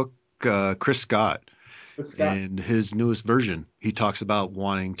Motorcycle Handbook. Chris Scott. And his newest version, he talks about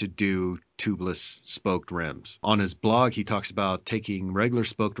wanting to do tubeless spoked rims. On his blog, he talks about taking regular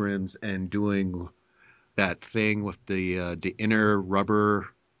spoked rims and doing that thing with the inner rubber.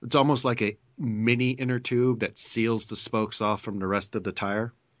 It's almost like a mini inner tube that seals the spokes off from the rest of the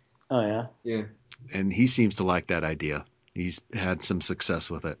tire. Oh, yeah? Yeah. And he seems to like that idea. He's had some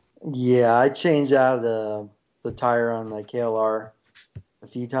success with it. Yeah, I changed out the tire on my KLR a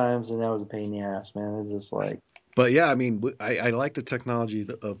few times, and that was a pain in the ass, man. It's just like. But yeah, I mean, I like the technology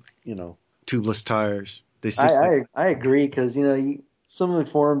of tubeless tires. I agree because some of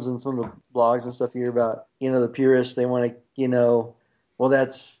the forums and some of the blogs and stuff you hear about the purists, they want to well,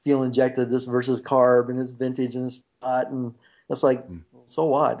 that's fuel injected, this versus carb, and it's vintage and it's not, and it's like, So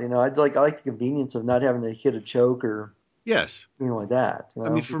what? You know, I like the convenience of not having to hit a choke or Yes. anything like that. You know?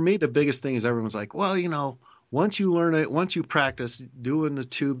 I mean, for me, the biggest thing is everyone's like, well, you know, once you learn it, once you practice, doing the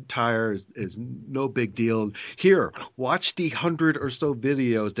tube tire is no big deal. Here, watch the 100 or so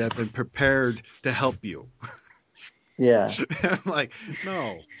videos that have been prepared to help you. Yeah. I'm like,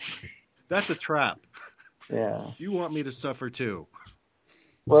 no, that's a trap. Yeah. You want me to suffer too.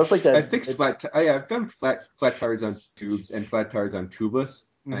 Well, it's like that. I fix I've done flat tires on tubes and flat tires on tubeless.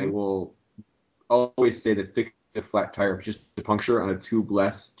 Mm-hmm. I will always say that fixing a flat tire, just a puncture on a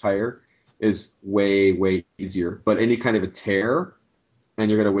tubeless tire, is way easier. But any kind of a tear, and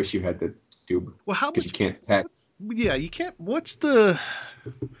you're gonna wish you had the tube. Well, how much? You can't pack. Yeah, you can't. What's the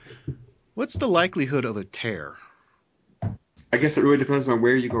likelihood of a tear? I guess it really depends on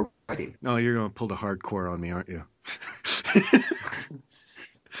where you go riding. No, you're going to pull the hardcore on me, aren't you?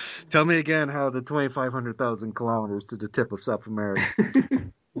 Tell me again how the 2,500,000 kilometers to the tip of South America.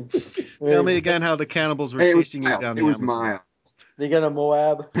 Tell me again how the cannibals were chasing you down the Amazon. It was miles. They got a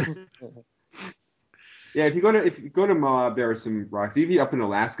Moab. Yeah, if you go to Moab, there are some rocks. Even up in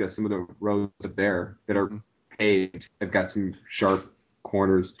Alaska, some of the roads up there that are paved have got some sharp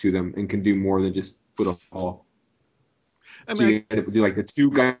corners to them and can do more than just put a hole. I mean, so you gotta do like the two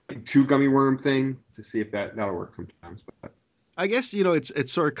gummy worm thing to see if that'll work sometimes. But I guess, you know, it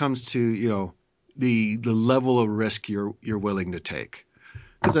sort of comes to, you know, the level of risk you're willing to take.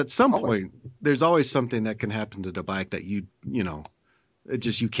 Because at some point, there's always something that can happen to the bike that you know,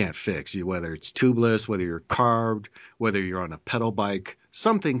 you can't fix. Whether it's tubeless, whether you're carved, whether you're on a pedal bike,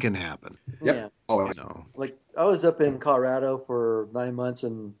 something can happen. Yeah. Always. You know. Like I was up in Colorado for 9 months,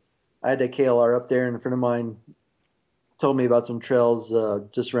 and I had a KLR up there, and a friend of mine told me about some trails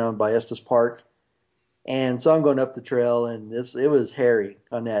just around by Estes Park. And so I'm going up the trail, and it was hairy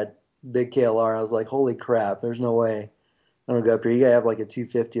on that big KLR. I was like, holy crap, there's no way I'm going to go up there. You got to have like a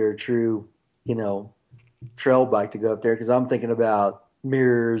 250 or a true, you know, trail bike to go up there, because I'm thinking about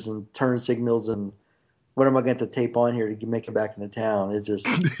mirrors and turn signals and what am I going to tape on here to make it back into town. It's just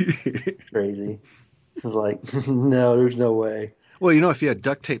crazy. It's like, no, there's no way. Well, you know, if you had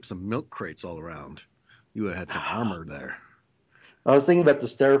duct tape some milk crates all around, you would have had some armor there. I was thinking about the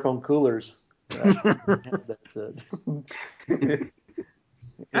styrofoam coolers.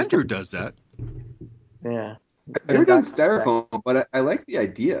 Andrew does that. Yeah. I've never done styrofoam, but I like the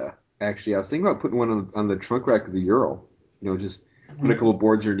idea, actually. I was thinking about putting one on the trunk rack of the Ural. You know, just put a couple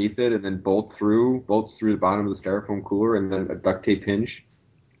boards underneath it and then bolts through the bottom of the styrofoam cooler and then a duct tape hinge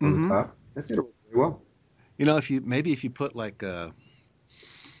on the top. That's going to work very well. You know, if you put like a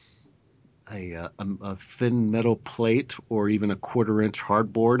thin metal plate or even a 1/4-inch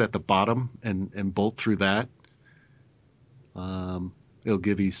hardboard at the bottom and bolt through that, it'll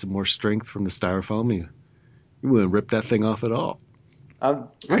give you some more strength from the styrofoam. You wouldn't rip that thing off at all.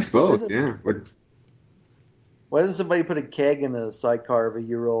 I suppose, yeah. Why doesn't somebody put a keg in the sidecar of a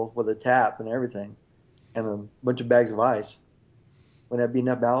Ural with a tap and everything and a bunch of bags of ice? Wouldn't that be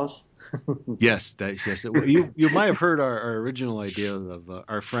enough ballast? Yes. You might have heard our original idea of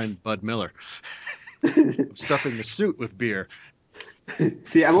our friend Bud Miller stuffing the suit with beer.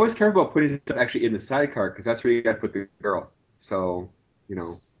 See, I'm always careful about putting it actually in the sidecar because that's where you got to put the girl. So, you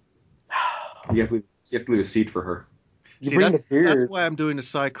know, you have to leave a seat for her. See, that's why I'm doing the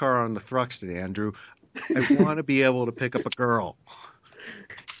sidecar on the Thruxton, Andrew. I want to be able to pick up a girl.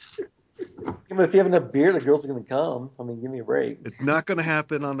 If you have enough beer, the girls are going to come. I mean, give me a break. It's not going to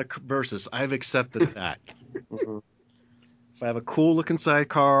happen on the Versus. I've accepted that. If I have a cool-looking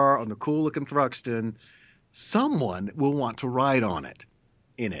sidecar on the cool-looking Thruxton, someone will want to ride on it,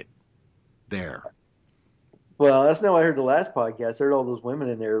 in it, there. Well, that's not what I heard the last podcast. I heard all those women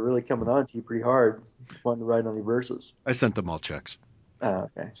in there really coming on to you pretty hard, wanting to ride on your Versus. I sent them all checks. Oh,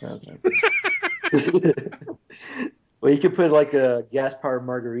 okay. That's nice. Well, you could put like a gas-powered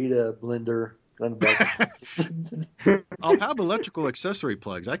margarita blender on the back. I'll have electrical accessory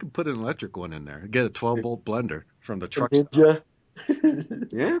plugs. I can put an electric one in there. Get a 12-volt blender from the truck stop.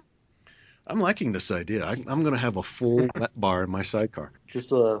 Yeah. I'm liking this idea. I'm going to have a full wet bar in my sidecar.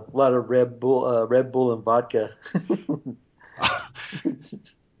 Just a lot of Red Bull and vodka.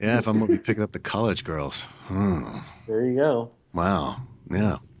 Yeah, if I'm going to be picking up the college girls. There you go. Wow.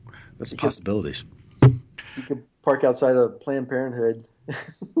 Yeah. That's possibilities. You could park outside of Planned Parenthood.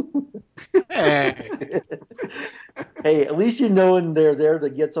 Hey. Hey, at least you know when they're there to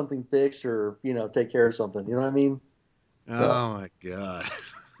get something fixed or, you know, take care of something. You know what I mean? Oh my God.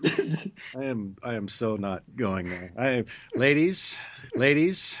 I am so not going there. Ladies,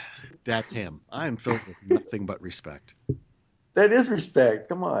 that's him. I am filled with nothing but respect. That is respect.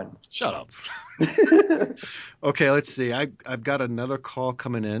 Come on. Shut up. Okay, let's see. I've got another call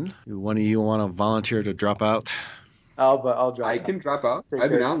coming in. One of you want to volunteer to drop out? I'll drop. I can drop out. I've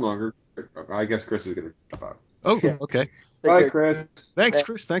been on longer. I guess Chris is going to drop out. Oh, Yeah. okay. Bye, Chris. Thanks,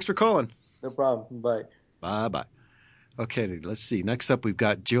 Chris. Thanks for calling. No problem. Bye. Bye-bye. Okay, let's see. Next up, we've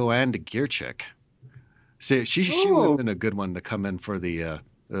got Joanne to Gearchic. See, she would have been a good one to come in for the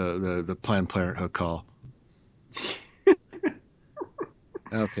Planned Parenthood call.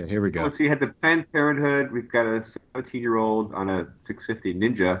 Okay, here we go. Let's see. You had the Planned Parenthood. We've got a 17-year-old on a 650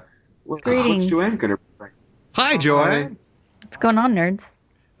 Ninja. What's Joanne going to bring? Hi, Joanne. What's going on, nerds?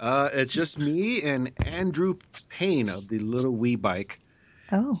 It's just me and Andrew Payne of the Little Wee Bike.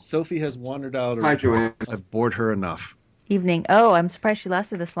 Oh. Sophie has wandered out. Hi, Joanne. I've bored her enough. Evening. Oh, I'm surprised she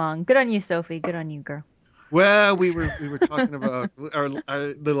lasted this long. Good on you, Sophie. Good on you, girl. Well, we were talking about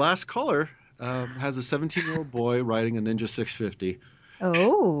the last caller has a 17-year-old boy riding a Ninja 650.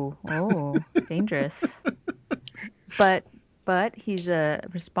 Oh, dangerous. But he's a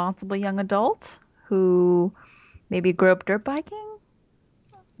responsible young adult who maybe grew up dirt biking?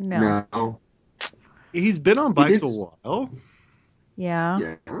 No. He's been on bikes a while.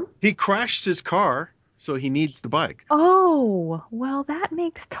 Yeah. He crashed his car, so he needs the bike. Oh, well, that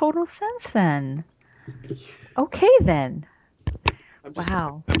makes total sense then. Okay, then.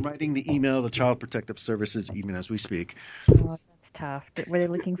 Wow. I'm writing the email to Child Protective Services even as we speak. Oh, that's tough. Were they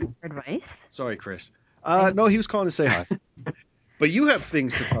looking for advice? Sorry, Chris. No, he was calling to say hi. But you have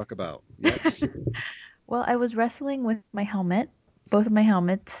things to talk about. Yes. Well, I was wrestling with my helmet, both of my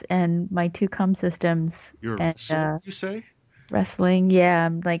helmets, and my two comm systems. You're wrestling, you say? Wrestling, yeah.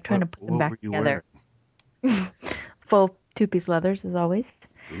 I'm like trying to put them back together. Full two-piece leathers, as always.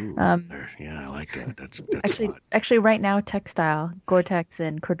 Ooh, yeah, I like that. That's actually right now textile, Gore-Tex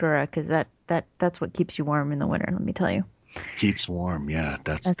and Cordura, because that's what keeps you warm in the winter. Let me tell you. Keeps warm, yeah.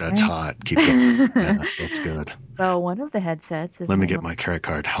 That's right. hot. Keep going. Yeah, that's good. Well, one of the headsets is. Let me get my credit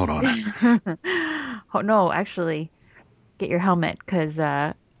card. Hold on. Oh no, actually, get your helmet because.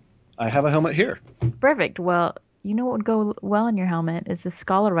 I have a helmet here. Perfect. Well, you know what would go well in your helmet is the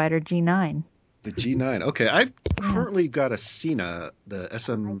Scholar Rider G9. The G9. Okay, I've currently got a Cena, the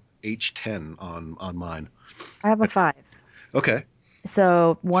SMH10 on mine. I have a 5. Okay.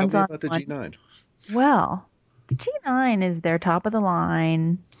 So one's Tell me on about the G9. Well, the G9 is their top of the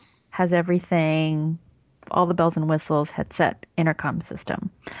line, has everything, all the bells and whistles, headset, intercom system.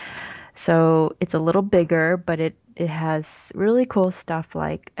 So it's a little bigger, but it has really cool stuff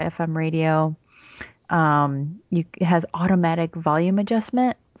like FM radio. It has automatic volume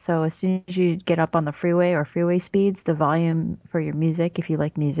adjustment. So as soon as you get up on the freeway or freeway speeds, the volume for your music, if you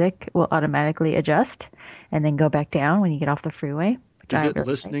like music, will automatically adjust and then go back down when you get off the freeway. Is it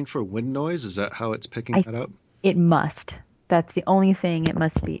listening for wind noise? Is that how it's picking that up? It must. That's the only thing it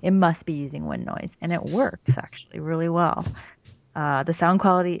must be. It must be using wind noise. And it works actually really well. The sound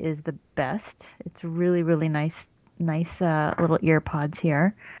quality is the best. It's really, really nice little ear pods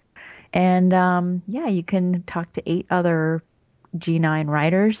here. And you can talk to 8 other G9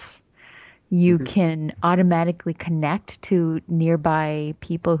 riders. You can automatically connect to nearby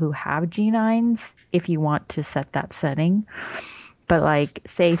people who have G9s if you want to set that setting. But like,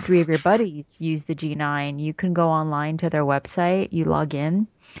 say 3 of your buddies use the G9, you can go online to their website, you log in,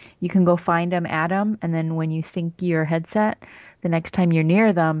 you can go find them, add them, and then when you sync your headset, the next time you're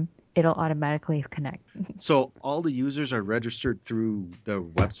near them, it'll automatically connect. So all the users are registered through the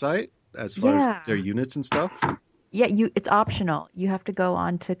website as far as their units and stuff? Yeah, it's optional. You have to go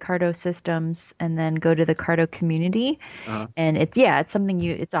on to Cardo Systems and then go to the Cardo community. And it's something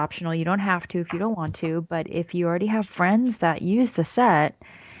it's optional. You don't have to if you don't want to, but if you already have friends that use the set,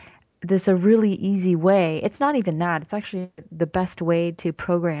 there's a really easy way. It's not even that. It's actually the best way to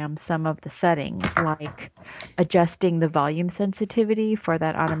program some of the settings, like adjusting the volume sensitivity for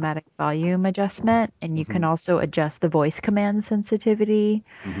that automatic volume adjustment. And you can also adjust the voice command sensitivity.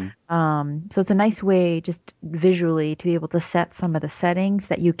 So it's a nice way just visually to be able to set some of the settings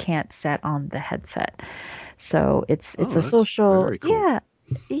that you can't set on the headset. So it's a social. Very cool.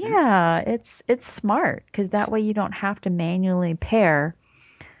 Yeah. It's smart because that way you don't have to manually pair.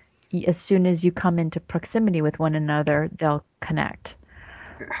 As soon as you come into proximity with one another, they'll connect.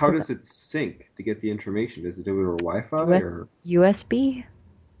 How does it sync to get the information? Does it do it over Wi-Fi or USB?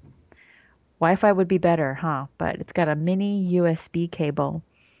 Wi-Fi would be better, huh? But it's got a mini USB cable,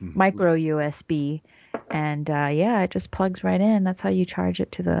 micro USB, and it just plugs right in. That's how you charge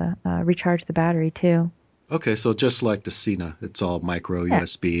it to the recharge the battery too. Okay, so just like the Cena, it's all micro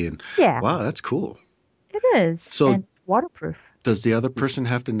USB and wow, that's cool. It is. So and waterproof. Does the other person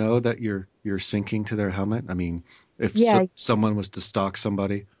have to know that you're you're syncing to their helmet? I mean, if Yeah. someone was to stalk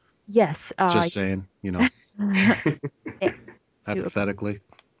somebody, Yes. just saying, you know, To hypothetically.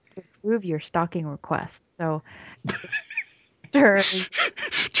 approve your stalking request. So, sure,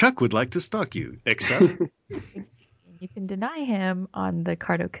 Chuck would like to stalk you, except. you can deny him on the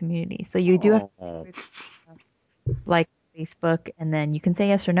Cardo community. So you do have to like Facebook, and then you can say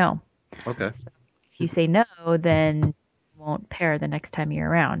yes or no. Okay. So if you say no, then you won't pair the next time you're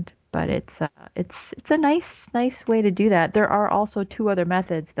around. But it's a nice way to do that. There are also 2 other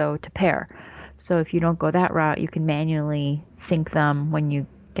methods though to pair. So if you don't go that route, you can manually sync them when you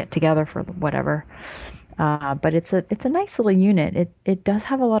get together for whatever. But it's a nice little unit. It does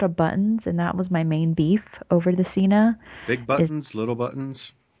have a lot of buttons, and that was my main beef over the Cena. Big buttons, little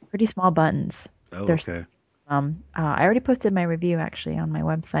buttons. Pretty small buttons. Oh, There's, okay. I already posted my review actually on my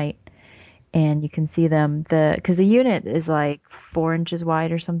website, and you can see them. Because the unit is like 4 inches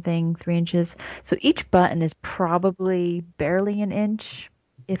wide or something, 3 inches. So each button is probably barely an inch,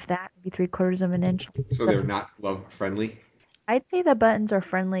 if that, maybe 3/4 of an inch. So they're not glove friendly? I'd say the buttons are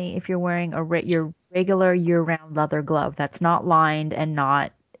friendly if you're wearing your regular year-round leather glove that's not lined and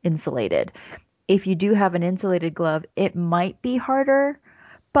not insulated. If you do have an insulated glove, it might be harder,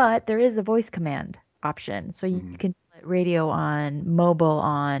 but there is a voice command option. So you can put radio on, mobile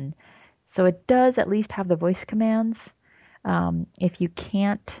on. So it does at least have the voice commands. If you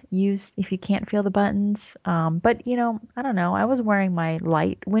can't feel the buttons. But you know, I don't know. I was wearing my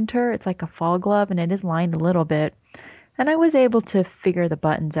light winter. It's like a fall glove, and it is lined a little bit. And I was able to figure the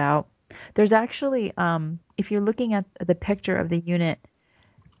buttons out. There's actually, if you're looking at the picture of the unit,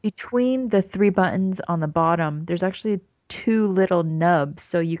 between the 3 buttons on the bottom, there's actually 2 little nubs,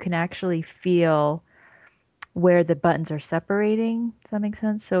 so you can actually feel where the buttons are separating. Does that make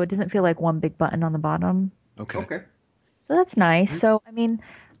sense? So it doesn't feel like one big button on the bottom. Okay. So that's nice. So, I mean,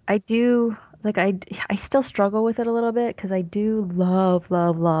 I do, like, I still struggle with it a little bit because I do love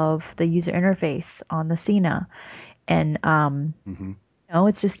the user interface on the Cena. And, you know,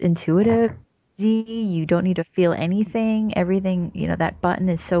 it's just intuitive, easy. You don't need to feel anything. Everything, you know, that button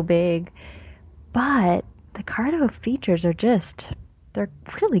is so big. But the Cardo features are they're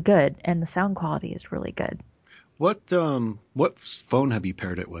really good. And the sound quality is really good. What phone have you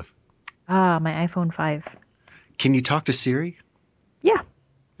paired it with? My iPhone 5. Can you talk to Siri? Yeah.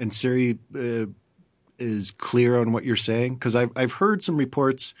 And Siri is clear on what you're saying? Because I've heard some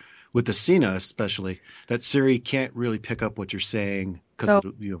reports with the Cena especially, that Siri can't really pick up what you're saying because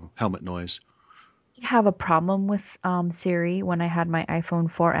of helmet noise. I have a problem with Siri when I had my iPhone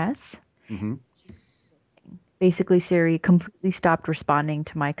 4S. Mm-hmm. Basically, Siri completely stopped responding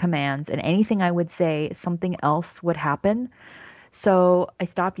to my commands, and anything I would say, something else would happen. So I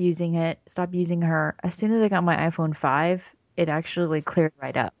stopped using her. As soon as I got my iPhone 5, it actually cleared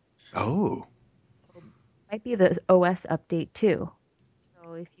right up. Oh. Might be the OS update too.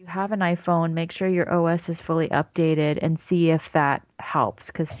 So if you have an iPhone, make sure your OS is fully updated and see if that helps,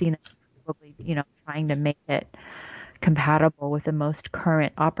 because Cena is probably, trying to make it compatible with the most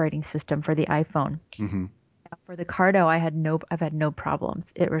current operating system for the iPhone. Mm-hmm. Now, for the Cardo, I've had no problems.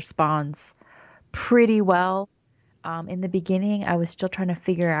 It responds pretty well. In the beginning, I was still trying to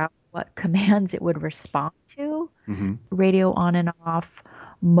figure out what commands it would respond to. Mm-hmm. Radio on and off,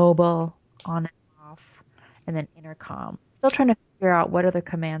 mobile on and off, and then intercom. Still trying to figure out what other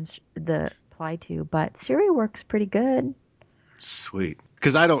commands the apply to, but Siri works pretty good. Sweet.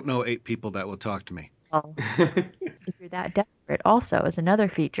 Because I don't know 8 people that will talk to me. Well, if you're that desperate, also is another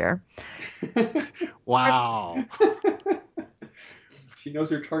feature. Wow. She knows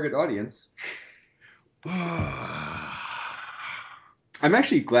her target audience. I'm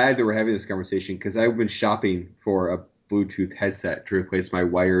actually glad that we're having this conversation because I've been shopping for a Bluetooth headset to replace my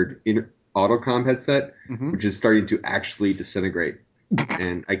wired Autocom headset, which is starting to actually disintegrate,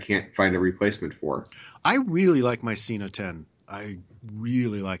 and I can't find a replacement for. I really like my Cena 10. I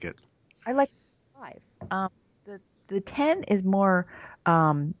really like it. I like the 5. The 10 is more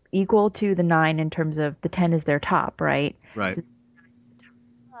equal to the 9 in terms of the 10 is their top, right? Right.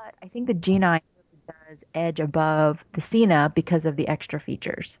 But I think the G9 does edge above the Cena because of the extra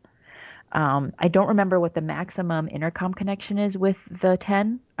features. I don't remember what the maximum intercom connection is with the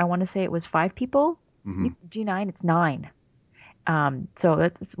 10. I want to say it was 5 people. Mm-hmm. G9, it's 9. So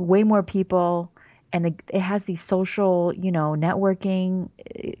that's way more people. And it has these social, networking,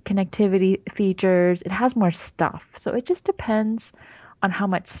 connectivity features. It has more stuff. So it just depends on how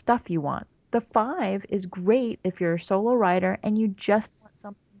much stuff you want. The 5 is great if you're a solo rider and you just want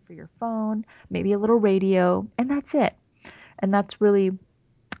something for your phone, maybe a little radio, and that's it. And that's really,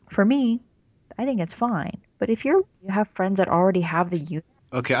 for me, I think it's fine. But if you have friends that already have the unit,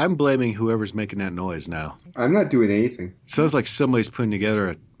 Okay, I'm blaming whoever's making that noise now. I'm not doing anything. Sounds like somebody's putting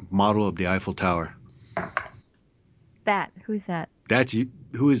together a model of the Eiffel Tower. Who's that? That's you.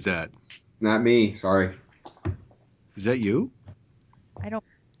 Who is that? Not me. Sorry. Is that you? I don't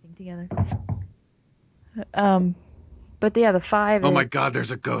think together. But yeah, the 5 Oh is... my God,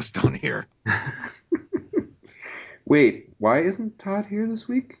 there's a ghost on here. Wait, why isn't Todd here this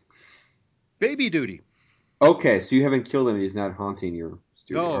week? Baby duty. Okay, so you haven't killed him. He's not haunting your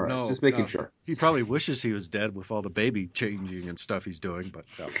studio. No, All right, no. just making sure. He probably wishes he was dead with all the baby changing and stuff he's doing, but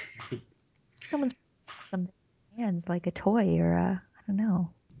no. Someone's some hands like a toy or I don't know.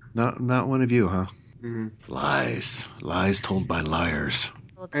 Not one of you, huh? Mm-hmm. Lies told by liars.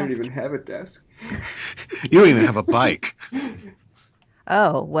 I don't even have a desk. You don't even have a bike.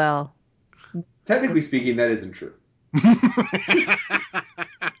 Oh, well. Technically speaking, that isn't true.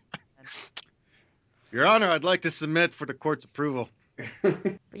 Your Honor, I'd like to submit for the court's approval.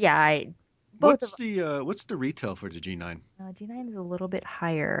 Yeah, What's the retail for the G9? G9 is a little bit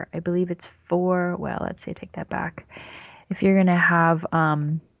higher. I believe it's 4. Well, let's say take that back. If you're gonna have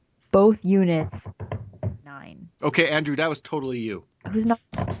both units, 9. Okay, Andrew, that was totally you. Who's not?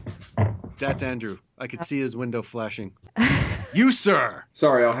 That's Andrew. I could see his window flashing. You, sir!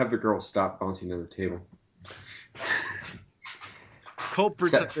 Sorry, I'll have the girl stop bouncing on the table.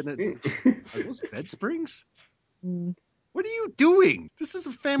 Culprits have been... Are those bed springs? Mm. What are you doing? This is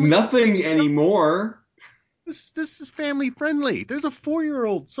a family... Nothing anymore. This is family friendly. There's a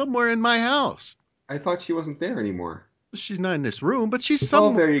 4-year-old somewhere in my house. I thought she wasn't there anymore. She's not in this room, but she's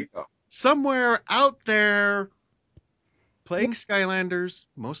Oh, there you go. somewhere out there playing Skylanders,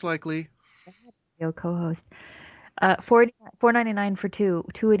 most likely. Your co-host. $4.99 for 2,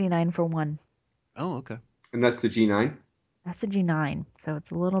 $2.89 for 1. Oh, okay. And that's the G9? That's the G9, so it's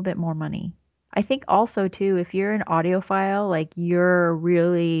a little bit more money. I think also, too, if you're an audiophile, like you're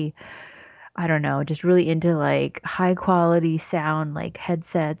really, I don't know, just really into like high quality sound, like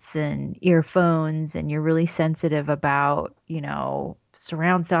headsets and earphones, and you're really sensitive about,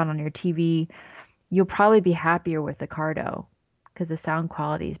 surround sound on your TV, you'll probably be happier with the Cardo because the sound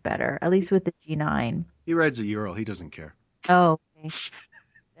quality is better, at least with the G9. He rides a Ural. He doesn't care. Oh, okay.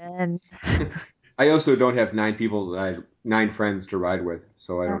 Then... I also don't have 9 friends to ride with,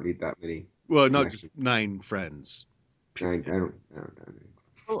 so I don't need that many. Well, not just 9 friends. I don't.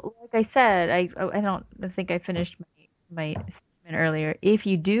 Well, like I said, I don't think I finished my statement earlier. If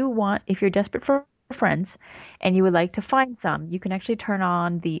you're desperate for friends and you would like to find some, you can actually turn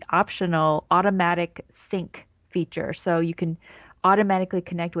on the optional automatic sync feature. So you can automatically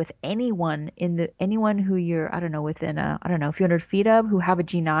connect with anyone who you're, within a few hundred feet of who have a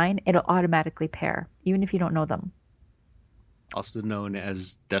G9, it'll automatically pair, even if you don't know them. Also known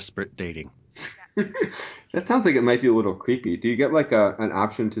as desperate dating. That sounds like it might be a little creepy. Do you get like an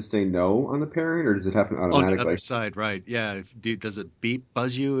option to say no on the pairing, or does it happen automatically? On the other side, right. Yeah. Does it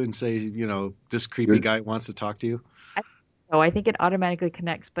buzz you and say, this creepy guy wants to talk to you? I think it automatically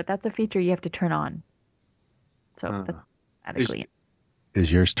connects, but that's a feature you have to turn on. So that's automatically.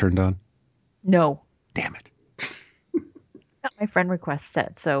 Is yours turned on? No. Damn it. Got my friend request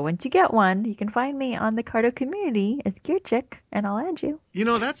set. So once you get one, you can find me on the Cardo community as Gearchic, and I'll add you.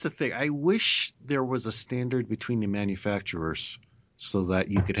 That's the thing. I wish there was a standard between the manufacturers so that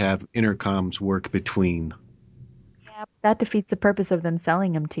you could have intercoms work between. Yeah, that defeats the purpose of them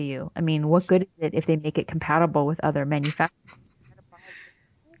selling them to you. I mean, what good is it if they make it compatible with other manufacturers?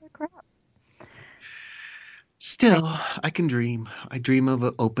 Crap. Still, I can dream. I dream of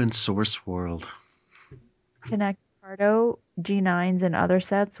an open source world. Connect Cardo, G9s, and other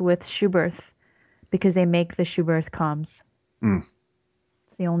sets with Schuberth because they make the Schuberth comms.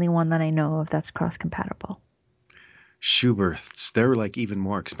 It's the only one that I know of that's cross-compatible. Schuberths, they're like even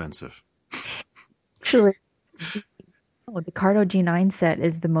more expensive. Actually, the Cardo G9 set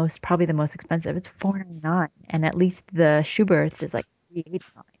is probably the most expensive. It's $499, and at least the Schuberth is like $389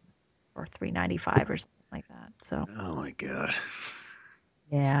 or $395 or something like that. So. Oh my god.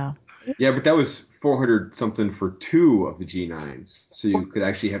 Yeah. Yeah, but that was 400 something for 2 of the G9s, so you could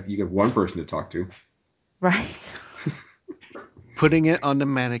actually have one person to talk to. Right. Putting it on the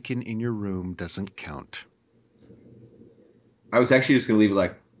mannequin in your room doesn't count. I was actually just gonna leave it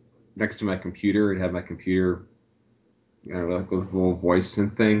like next to my computer and have my computer, I don't know, like with a little voice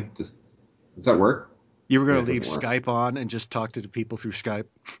and thing. Does that work? You were gonna leave Skype on and just talk to the people through Skype?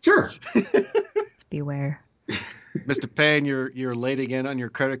 Sure. Beware. Mr. Payne, you're late again on your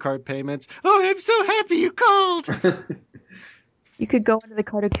credit card payments. Oh, I'm so happy you called. You could go into the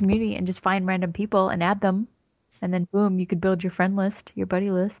Cardo community and just find random people and add them, and then boom, you could build your friend list, your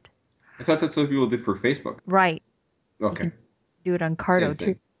buddy list. I thought that's what people did for Facebook. Right. Okay. Do it on Cardo Same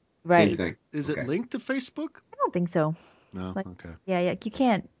thing. too. Right. Same thing. Is it linked to Facebook? I don't think so. No. Like, Okay. Yeah, you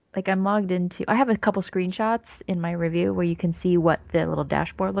can't. Like I'm logged into. I have a couple screenshots in my review where you can see what the little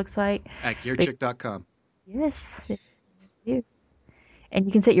dashboard looks like. At gearchic.com. Yes. You. And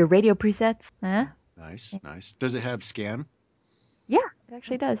you can set your radio presets. Huh? Nice. Does it have scan? Yeah, it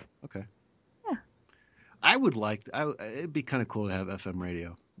actually does. Okay. Yeah. I would like. It'd be kind of cool to have FM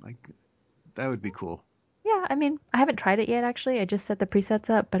radio. Like, that would be cool. Yeah, I mean, I haven't tried it yet, actually. I just set the presets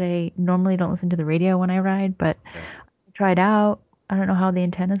up, but I normally don't listen to the radio when I ride, but Yeah. I tried out. I don't know how the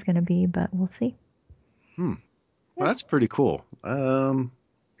antenna's going to be, but we'll see. Well, that's pretty cool. It's a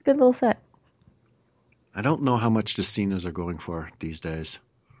good little set. I don't know how much the Cenas are going for these days.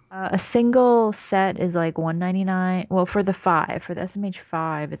 A single set is like $199. Well, for the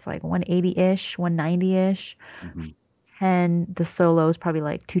SMH5, it's like $180-ish, $190-ish. Mm-hmm. And the solo is probably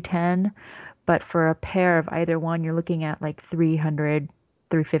like $210. But for a pair of either one, you're looking at like $300,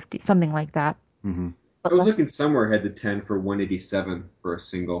 $350, something like that. Mm-hmm. I was looking somewhere had the 10 for $187 for a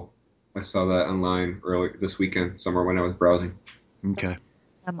single. I saw that online earlier this weekend somewhere when I was browsing. Okay.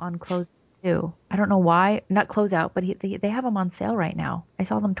 I'm on closeout too. I don't know why. Not closeout, but they have them on sale right now. I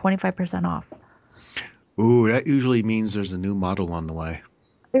saw them 25% off. Ooh, that usually means there's a new model on the way.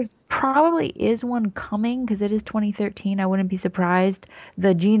 There's probably is one coming because it is 2013. I wouldn't be surprised.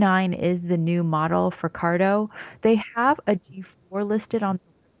 The G9 is the new model for Cardo. They have a G4 listed on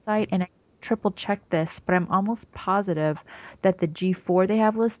the website, and I triple checked this, but I'm almost positive that the G4 they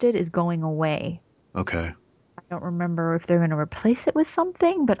have listed is going away. Okay. I don't remember if they're going to replace it with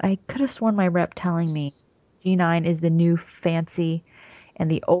something, but I could have sworn my rep telling me G9 is the new fancy,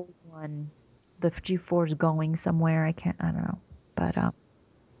 and the old one, the G4 is going somewhere. I don't know, but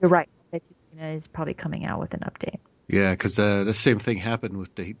you're right. That is probably coming out with an update. Yeah, because the same thing happened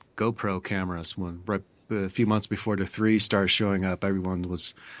with the GoPro cameras when right a few months before the 3 started showing up, everyone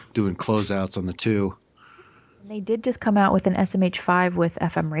was doing closeouts on the 2. And they did just come out with an SMH5 with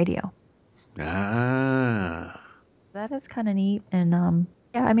FM radio. Ah. That is kind of neat. And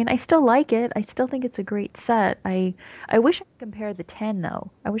yeah, I mean, I still like it. I still think it's a great set. I wish I could compare the 10 though.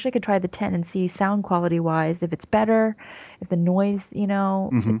 I wish I could try the 10 and see sound quality wise if it's better, if the noise,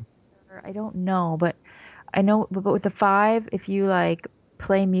 Mm-hmm. I don't know, but I know. But with the 5, if you like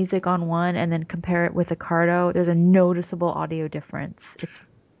play music on one and then compare it with a Cardo, there's a noticeable audio difference. It's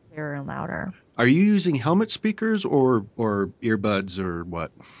clearer and louder. Are you using helmet speakers or earbuds or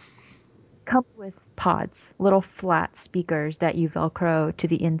what? Comes with pods, little flat speakers that you Velcro to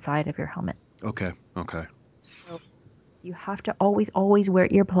the inside of your helmet. Okay. So you have to always wear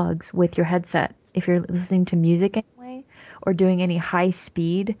earplugs with your headset if you're listening to music anyway, or doing any high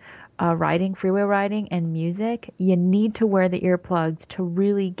speed riding, freeway riding, and music. You need to wear the earplugs to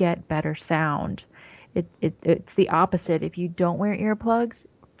really get better sound. It's the opposite. If you don't wear earplugs,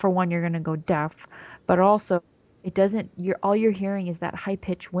 for one, you're going to go deaf, but also it doesn't. All you're hearing is that high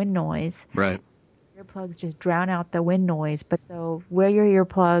pitched wind noise. Right. Earplugs just drown out the wind noise. But so wear your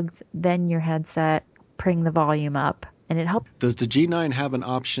earplugs, then your headset, bring the volume up, and it helps. Does the G9 have an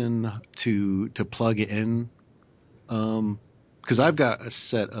option to plug it in? Because I've got a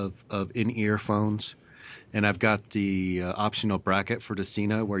set of in-ear phones, and I've got the optional bracket for the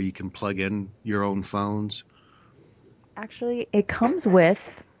Sena where you can plug in your own phones. Actually, it comes with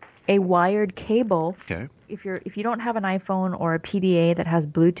a wired cable. Okay. If you don't have an iPhone or a PDA that has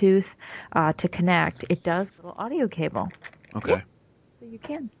Bluetooth to connect, it does a little audio cable. Okay. Yeah. So you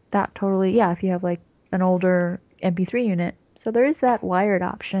can. That totally, yeah, if you have like an older MP3 unit. So there is that wired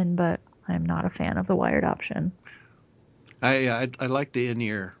option, but I'm not a fan of the wired option. I like the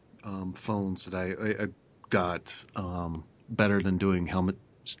in-ear phones that I got better than doing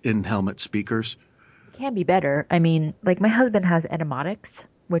in-helmet speakers. It can be better. I mean, like my husband has Etymotics,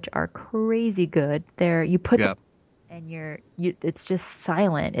 which are crazy good. You put them and it's just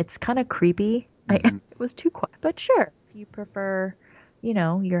silent. It's kind of creepy. Mm-hmm. It was too quiet, but sure, if you prefer,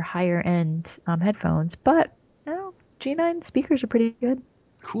 your higher end headphones. But G9 speakers are pretty good.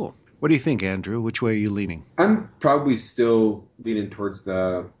 Cool. What do you think, Andrew? Which way are you leaning? I'm probably still leaning towards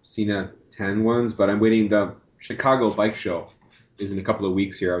the Sena 10 ones, but I'm waiting. The Chicago Bike Show is in a couple of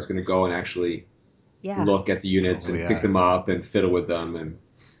weeks here. I was going to go and actually look at the units and pick them up and fiddle with them and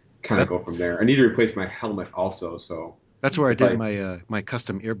kind of go from there. I need to replace my helmet also, so that's where I did my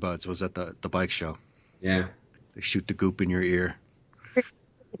custom earbuds. Was at the bike show. Yeah, they shoot the goop in your ear.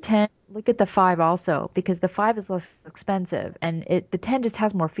 The 10, look at the 5 also, because the 5 is less expensive, and the 10 just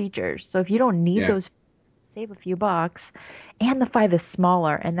has more features. So if you don't need those, save a few bucks. And the 5 is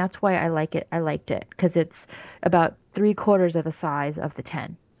smaller, and that's why I like it. I liked it because it's about 3/4 of the size of the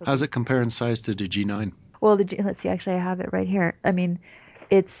 10. So how's it compare in size to the G9? Well, let's see. Actually, I have it right here. I mean,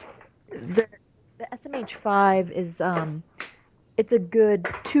 it's the SMH5 is it's a good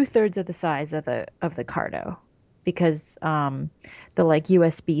 2/3 of the size of the Cardo, because the like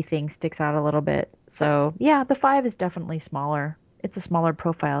USB thing sticks out a little bit. So yeah, the 5 is definitely smaller. It's a smaller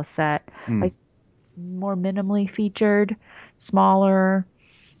profile set, like more minimally featured, smaller.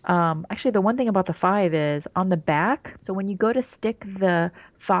 Actually, the one thing about the 5 is on the back. So when you go to stick the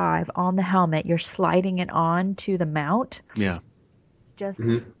 5 on the helmet, you're sliding it on to the mount. Yeah. It's just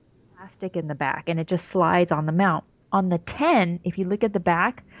plastic in the back, and it just slides on the mount. On the 10, if you look at the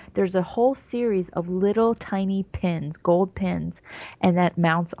back, there's a whole series of little tiny pins, gold pins, and that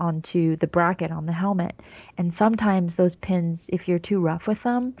mounts onto the bracket on the helmet. And sometimes those pins, if you're too rough with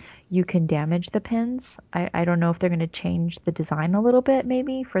them, you can damage the pins. I don't know if they're going to change the design a little bit,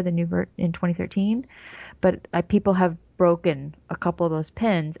 maybe, for the new in 2013. But people have broken a couple of those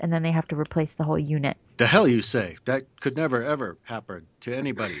pins, and then they have to replace the whole unit. The hell you say? That could never, ever happen to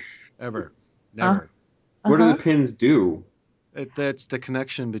anybody. Ever. Never. What do the pins do? That's the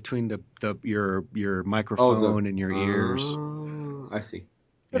connection between your microphone and your ears. I see.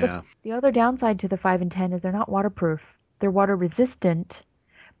 So Yeah. The other downside to the 5 and 10 is they're not waterproof. They're water resistant,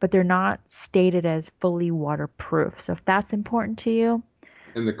 but they're not stated as fully waterproof. So if that's important to you.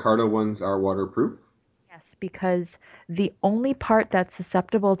 And the Cardo ones are waterproof? Yes, because the only part that's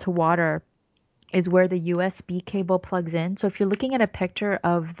susceptible to water is where the USB cable plugs in. So if you're looking at a picture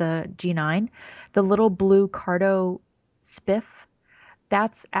of the G9, the little blue Cardo spiff,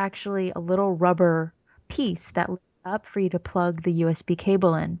 that's actually a little rubber piece that lifts up for you to plug the USB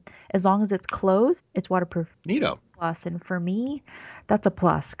cable in. As long as it's closed, it's waterproof. Neato. Plus, and for me, that's a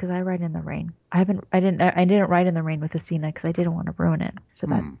plus because I ride in the rain. I didn't ride in the rain with Athena because I didn't want to ruin it. So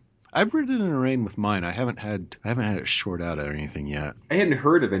that's I've ridden in the rain with mine. I haven't had it short out or anything yet. I hadn't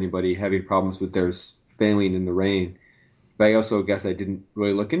heard of anybody having problems with theirs failing in the rain, but I also guess I didn't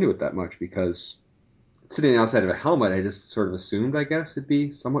really look into it that much because sitting outside of a helmet, I just sort of assumed, I guess, it'd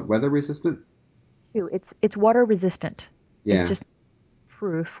be somewhat weather resistant. It's water resistant. Yeah. It's just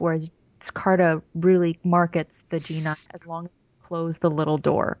proof, whereas Cardo really markets the G9 as long as you close the little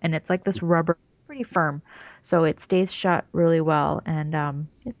door, and it's like this rubber, pretty firm. So it stays shut really well, and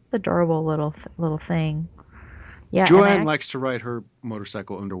it's an adorable little thing. Yeah. Joanne likes to ride her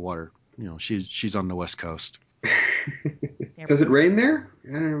motorcycle underwater. You know, she's on the West Coast. Does it rain there?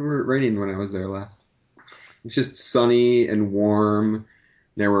 I don't remember it raining when I was there last. It's just sunny and warm.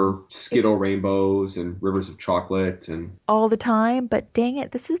 There were Skittle rainbows and rivers of chocolate and all the time. But dang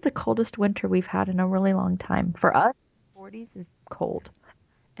it, this is the coldest winter we've had in a really long time. For us, 40s is cold,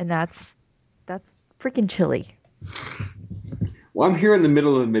 and that's freaking chilly. Well, I'm here in the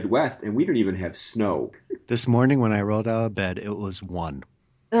middle of the Midwest, and we don't even have snow. This morning when I rolled out of bed, it was 1.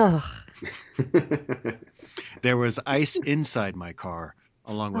 Ugh. There was ice inside my car,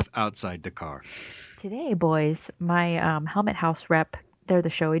 along with outside the car. Today, boys, my Helmet House rep, they're the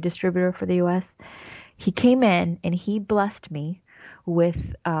Shoei distributor for the U.S., he came in and he blessed me with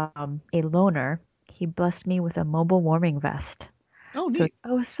a loaner. He blessed me with a mobile warming vest. Oh, neat.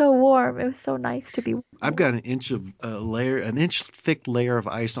 So it was so warm. It was so nice to be warm. I've got an inch thick layer of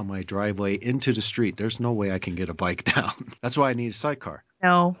ice on my driveway into the street. There's no way I can get a bike down. That's why I need a sidecar.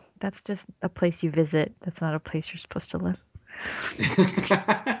 No, that's just a place you visit. That's not a place you're supposed to live.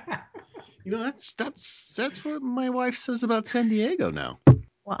 You know, that's what my wife says about San Diego now.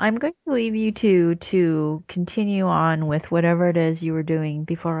 Well, I'm going to leave you two to continue on with whatever it is you were doing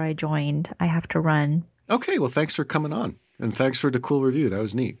before I joined. I have to run. Okay, well, thanks for coming on. And thanks for the cool review. That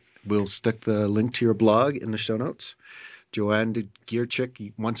was neat. We'll stick the link to your blog in the show notes. Joanne did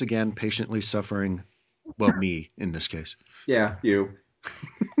Gearchic, once again, patiently suffering. Well, me, in this case. Yeah, you.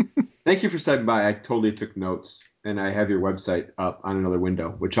 Thank you for stopping by. I totally took notes. And I have your website up on another window,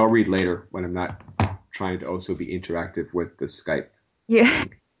 which I'll read later when I'm not trying to also be interactive with the Skype. Yeah.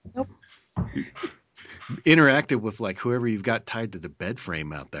 Nope. Interactive with, like, whoever you've got tied to the bed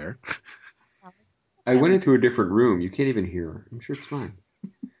frame out there. I went into a different room. You can't even hear her. I'm sure it's fine.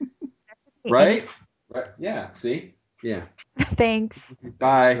 Right? Right? Yeah. See? Yeah. Thanks.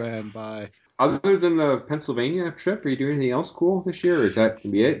 Bye. Joanne, bye. Other than the Pennsylvania trip, are you doing anything else cool this year? Or is that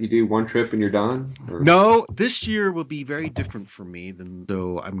gonna be it? You do one trip and you're done? Or? No, this year will be very different for me.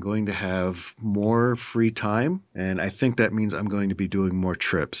 So I'm going to have more free time, and I think that means I'm going to be doing more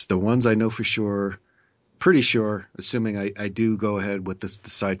trips. The ones I know for sure, pretty sure, assuming I do go ahead with the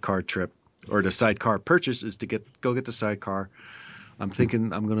sidecar trip, or the sidecar purchase, is to go get the sidecar. I'm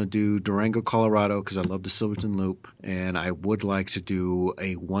thinking I'm going to do Durango, Colorado, because I love the Silverton Loop, and I would like to do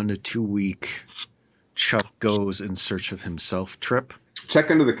a 1 to 2 week Chuck Goes in Search of Himself trip. Check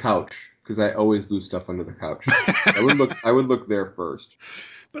under the couch. because I always lose stuff under the couch. I would look there first.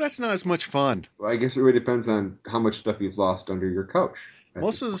 But that's not as much fun. Well, I guess it really depends on how much stuff you've lost under your couch.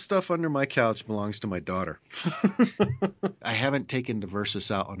 Most of the stuff under my couch belongs to my daughter. I haven't taken the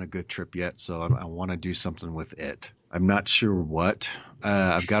Versus out on a good trip yet, so I want to do something with it. I'm not sure what.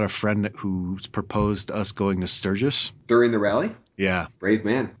 I've got a friend who's proposed us going to Sturgis. During the rally? Yeah. Brave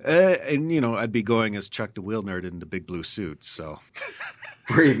man. And, I'd be going as Chuck the Wheel Nerd in the big blue suit, so.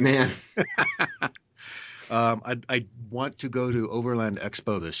 Brave man. I want to go to Overland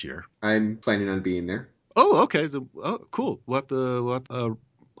Expo this year. I'm planning on being there. Oh, okay. So, cool. We'll have to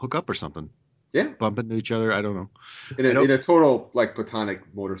hook up or something. Yeah. Bump into each other. I don't know. In a total,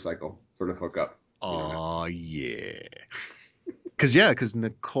 platonic motorcycle sort of hookup. Oh, yeah. Because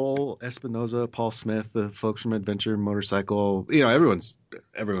Nicole Espinoza, Paul Smith, the folks from Adventure Motorcycle, everyone's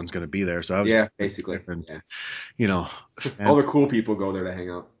going to be there. So I was basically. Yeah. All the cool people go there to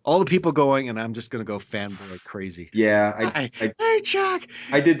hang out. All the people going, and I'm just going to go fanboy crazy. Yeah. Hey, Chuck.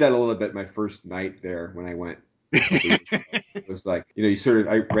 I did that a little bit my first night there when I went. It was like,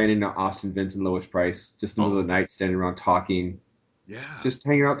 I ran into Austin, Vince, and Lois Price just in the middle of the night, standing around talking. Yeah. Just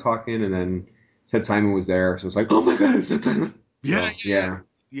hanging out talking, and then Ted Simon was there. So it's like, oh my God, it's Ted Simon. Yeah.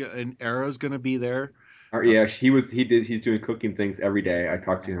 And Ara's going to be there. He's doing cooking things every day. I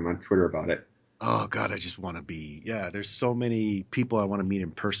talked to him on Twitter about it. Oh God, I just want to be. Yeah, there's so many people I want to meet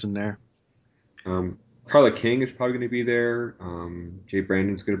in person there. Carla King is probably going to be there. Jay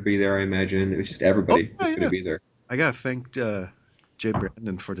Brandon's going to be there, I imagine. It was just everybody going to be there. I got to thank Jay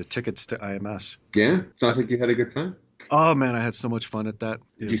Brandon for the tickets to IMS. Yeah? Sounds like you had a good time. Oh, man, I had so much fun at that.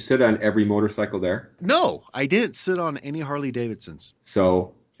 Did you sit on every motorcycle there? No, I didn't sit on any Harley Davidsons.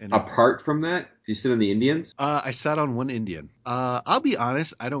 So, apart from that, did you sit on the Indians? I sat on one Indian. I'll be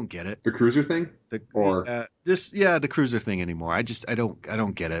honest, I don't get it. The cruiser thing? The cruiser thing anymore. I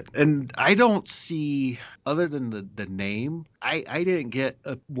don't get it. And I don't see, other than the name, I didn't get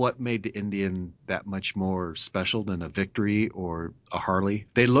what made the Indian that much more special than a Victory or a Harley.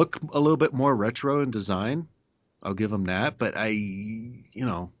 They look a little bit more retro in design. I'll give them that, but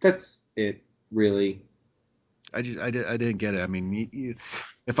that's it, really. I didn't get it. I mean,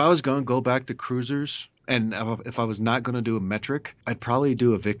 if I was going to go back to cruisers, and if I was not going to do a metric, I'd probably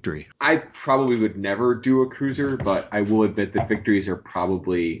do a Victory. I probably would never do a cruiser, but I will admit that Victories are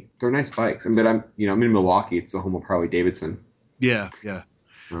they're nice bikes. But I'm in Milwaukee. It's the home of Harley Davidson. Yeah.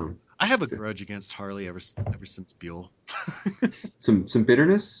 I have a grudge against Harley ever since Buell. some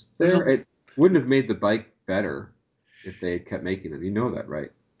bitterness there. It wouldn't have made the bike better if they had kept making them. You know that,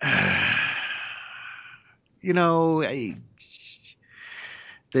 right?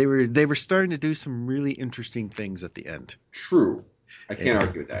 They were starting to do some really interesting things at the end. True. I can't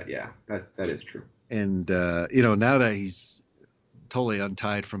argue with that. Yeah, that is true. And now that he's totally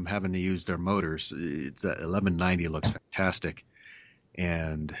untied from having to use their motors, it's 1190 looks fantastic.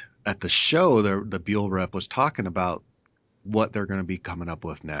 And at the show, the Buell rep was talking about what they're going to be coming up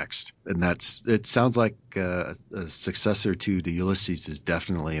with next. And it sounds like a successor to the Ulysses is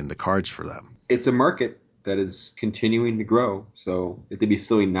definitely in the cards for them. It's a market that is continuing to grow, so it'd be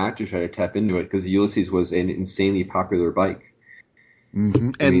silly not to try to tap into it, because the Ulysses was an insanely popular bike.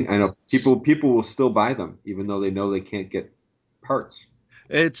 Mm-hmm. I know people will still buy them, even though they know they can't get parts.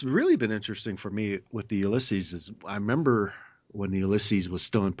 It's really been interesting for me with the Ulysses. Is I remember when the Ulysses was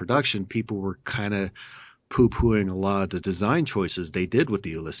still in production, people were kind of poo-pooing a lot of the design choices they did with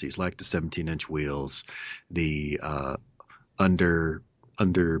the Ulysses, like the 17-inch wheels, the under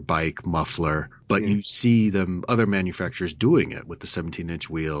bike muffler. But you see other manufacturers doing it with the 17-inch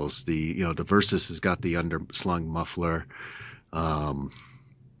wheels. The Versus has got the underslung muffler. I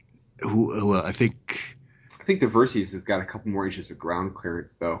think the Versus has got a couple more inches of ground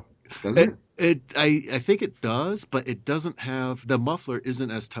clearance, though. Doesn't it? I think it does, but it doesn't have, the muffler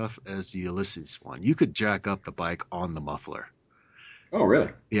isn't as tough as the Ulysses one. You could jack up the bike on the muffler. Oh,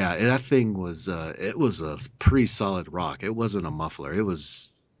 really? Yeah, that thing was it was a pretty solid rock. It wasn't a muffler. It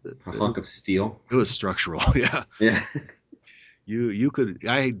was a hunk of steel. It was structural. Yeah. Yeah. You could.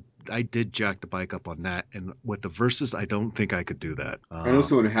 I did jack the bike up on that, and with the Versus, I don't think I could do that. I know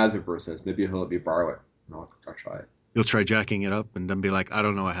someone who has a Versus. Maybe he'll let me borrow it. I'll try it. You'll try jacking it up and then be like, I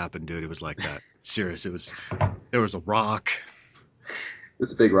don't know what happened, dude. It was like that. Serious. There was a rock. It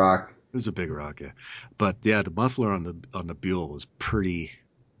was a big rock. It was a big rock, yeah. But yeah, the muffler on the Buell was pretty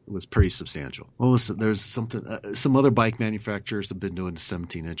substantial. There's something, some other bike manufacturers have been doing the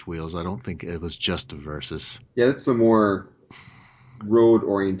 17-inch wheels. I don't think it was just a Versus. Yeah, that's the more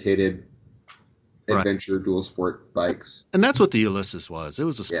road-orientated adventure dual sport bikes. And that's what the Ulysses was. It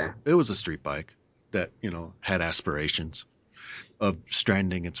was a street bike that, had aspirations. of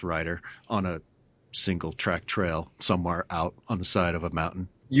stranding its rider on a single track trail somewhere out on the side of a mountain.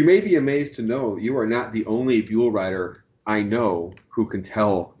 You may be amazed to know you are not the only Buell rider I know who can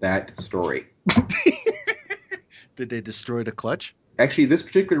tell that story. Did they destroy the clutch? Actually, this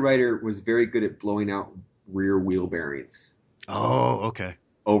particular rider was very good at blowing out rear wheel bearings. Oh, okay.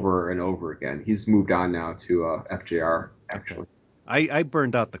 Over and over again. He's moved on now to FJR, actually. I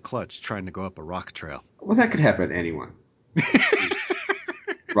burned out the clutch trying to go up a rock trail. Well, that could happen to anyone.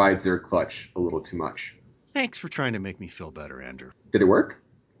 Rides their clutch a little too much. Thanks for trying to make me feel better, Andrew. Did it work?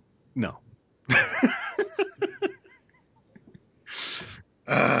 No.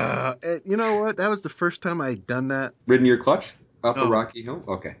 You know what? That was the first time I'd done that. Ridden your clutch up a rocky hill?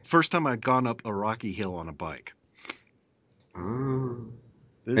 Okay. First time I'd gone up a rocky hill on a bike. And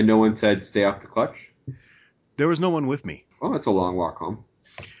no one said stay off the clutch? There was no one with me. Oh, it's a long walk home.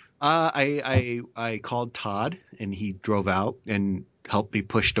 I called Todd, and he drove out and helped me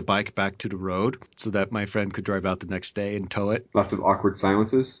push the bike back to the road so that my friend could drive out the next day and tow it. Lots of awkward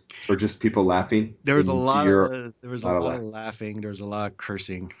silences, or just people laughing? There was a lot of laughing. There was a lot of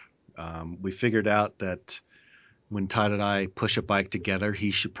cursing. We figured out that when Todd and I push a bike together,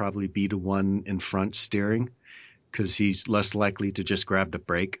 he should probably be the one in front steering because he's less likely to just grab the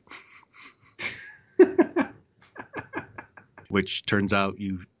brake. Which turns out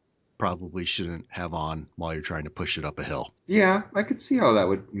you probably shouldn't have on while you're trying to push it up a hill. Yeah, I could see how that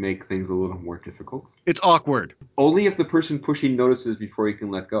would make things a little more difficult. It's awkward. Only if the person pushing notices before you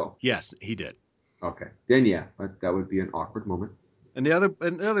can let go. Yes, he did. Okay. Then yeah, that would be an awkward moment. And the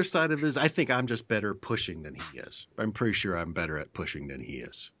other side of it is I think I'm just better pushing than he is. I'm pretty sure I'm better at pushing than he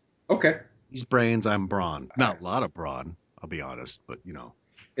is. Okay. He's brains, I'm brawn. Not a lot of brawn, I'll be honest, but you know.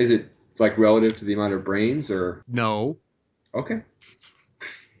 Is it like relative to the amount of brains or? No. Okay.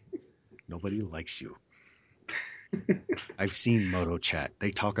 Nobody likes you. I've seen Moto Chat.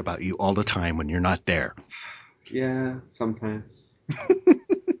 They talk about you all the time when you're not there. Yeah, sometimes.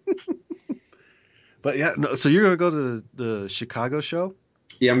 But yeah, no, so you're going to go to the Chicago show?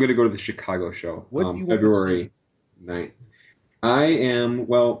 Yeah, I'm going to go to the Chicago show. What do you February 9th.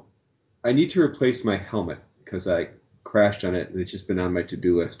 I need to replace my helmet because I crashed on it and it's just been on my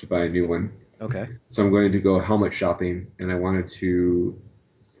to-do list to buy a new one. Okay. So I'm going to go helmet shopping, and I wanted to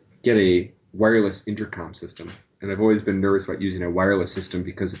get a wireless intercom system. And I've always been nervous about using a wireless system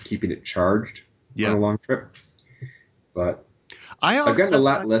because of keeping it charged on a long trip. But I've gotten a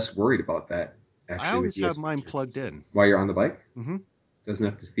lot less worried about that. Actually, I always have mine plugged in. While you're on the bike? Mm-hmm. Doesn't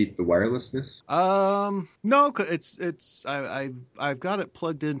have to defeat the wirelessness? No, I've got it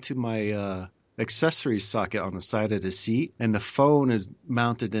plugged into my accessory socket on the side of the seat, and the phone is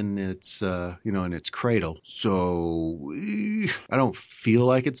mounted in its in its cradle, so I don't feel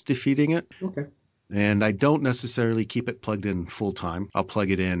like it's defeating it. Okay. And I don't necessarily keep it plugged in full time. I'll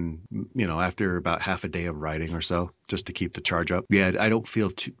plug it in, after about half a day of riding or so, just to keep the charge up. Yeah, I don't feel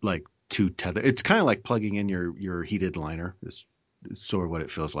too tethered. It's kind of like plugging in your heated liner. It's sort of what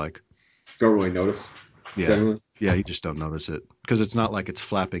it feels like. Don't really notice. Yeah. Generally. Yeah, you just don't notice it because it's not like it's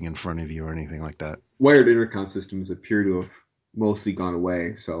flapping in front of you or anything like that. Wired intercom systems appear to have mostly gone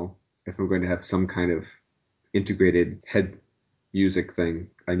away, so if I'm going to have some kind of integrated head music thing,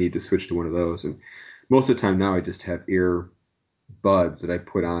 I need to switch to one of those. And most of the time now I just have ear buds that I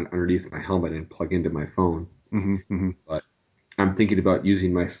put on underneath my helmet and plug into my phone. Mm-hmm, mm-hmm. But I'm thinking about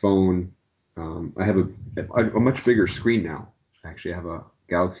using my phone. I have a much bigger screen now. Actually, I have a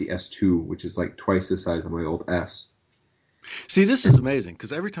Galaxy S2, which is like twice the size of my old S. See, this is amazing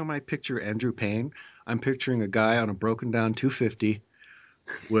because every time I picture Andrew Payne, I'm picturing a guy on a broken down 250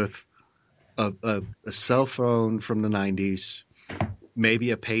 with a cell phone from the 90s,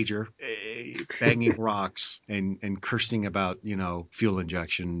 maybe a pager, banging rocks and cursing about, fuel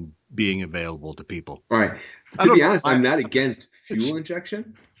injection being available to people. All right. To be honest, I'm not against fuel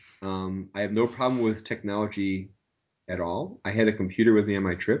injection. I have no problem with technology at all. I had a computer with me on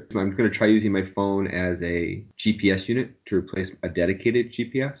my trip. So I'm going to try using my phone as a GPS unit to replace a dedicated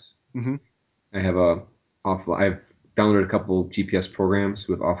GPS. Mm-hmm. I've downloaded a couple GPS programs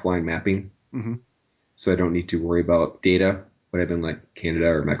with offline mapping. Mm-hmm. So I don't need to worry about data when I've been like Canada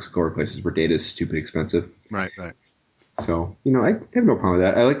or Mexico or places where data is stupid expensive. Right. So, I have no problem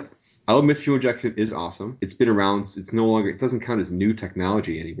with that. I'll admit fuel injection is awesome. It's been around. It's no longer, it doesn't count as new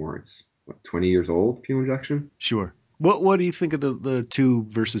technology anymore. It's 20 years old, fuel injection? Sure. What do you think of the tube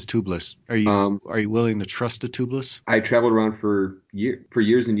versus tubeless? Are you willing to trust a tubeless? I traveled around for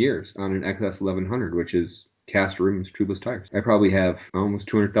years and years on an XS 1100, which is cast rims, tubeless tires. I probably have almost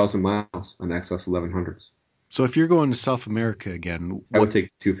 200,000 miles on XS 1100s. So if you're going to South America again, I would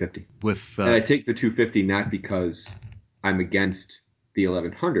take the 250. And I take the 250 not because I'm against the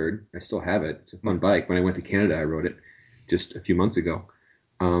 1100. I still have it. It's a fun bike. When I went to Canada, I rode it just a few months ago.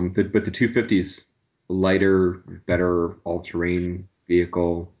 But the 250's lighter, better all-terrain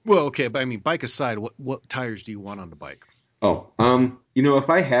vehicle. Well, okay, but I mean, bike aside, what tires do you want on the bike? Oh, if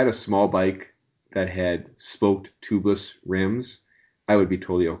I had a small bike that had spoked tubeless rims, I would be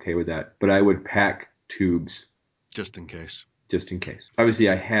totally okay with that. But I would pack tubes. Just in case. Obviously,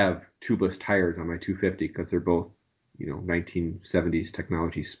 I have tubeless tires on my 250 because they're both, 1970s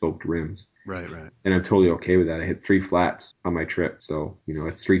technology spoked rims. Right. And I'm totally okay with that. I hit 3 flats on my trip. So,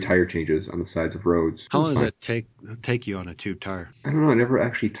 it's 3 tire changes on the sides of roads. How long does that take you on a tube tire? I don't know. I never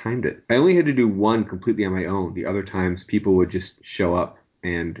actually timed it. I only had to do one completely on my own. The other times, people would just show up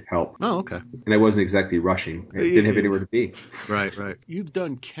and help. Oh, okay. And I wasn't exactly rushing. I didn't have anywhere to be. Right. You've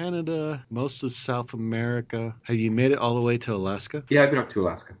done Canada, most of South America. Have you made it all the way to Alaska? Yeah, I've been up to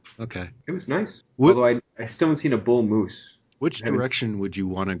Alaska. Okay. It was nice. Although I still haven't seen a bull moose. Which direction would you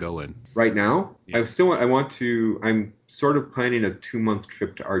want to go in? Right now? Yeah. I'm sort of planning a 2-month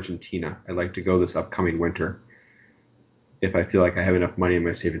trip to Argentina. I'd like to go this upcoming winter. If I feel like I have enough money in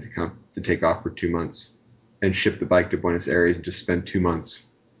my savings account to take off for 2 months and ship the bike to Buenos Aires and just spend 2 months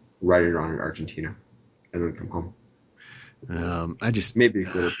riding around in Argentina and then come home. Maybe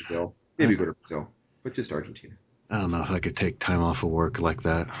go to Brazil. But just Argentina. I don't know if I could take time off of work like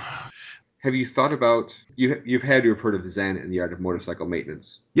that. Have you thought about, you've had to have heard of Zen and the Art of Motorcycle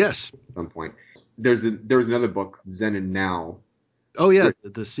Maintenance? Yes. At some point. There was another book, Zen and Now. Oh, yeah,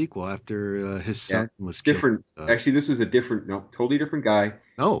 the sequel after his son was killed. Different. Actually, this was totally different guy.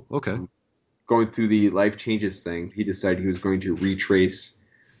 Oh, okay. Going through the life changes thing, he decided he was going to retrace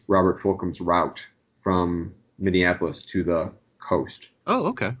Robert Fulcum's route from Minneapolis to the coast. Oh,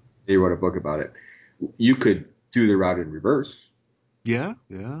 okay. He wrote a book about it. You could do the route in reverse. Yeah.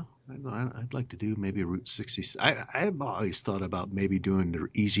 I'd like to do maybe Route 60. I've always thought about maybe doing the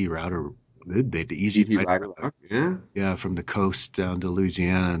easy route or the easy rider. Yeah, from the coast down to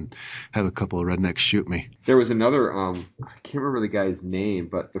Louisiana and have a couple of rednecks shoot me. There was another, I can't remember the guy's name,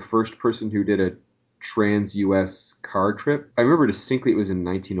 but the first person who did a trans-U.S. car trip, I remember distinctly it was in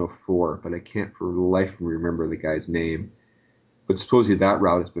 1904, but I can't for the life of me remember the guy's name. But supposedly that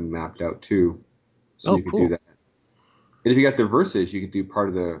route has been mapped out too. So you could do that. And if you got the Versys, you could do part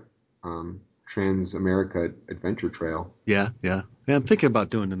of the Trans-America Adventure Trail. Yeah, I'm thinking about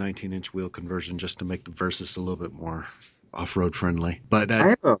doing the 19-inch wheel conversion just to make the Versys a little bit more off-road friendly. But I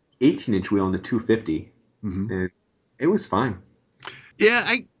have a 18-inch wheel on the 250, and it was fine.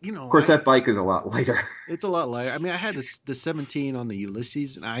 Yeah, of course, that bike is a lot lighter. It's a lot lighter. I mean, I had the 17 on the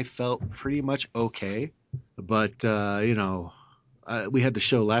Ulysses, and I felt pretty much okay. But we had the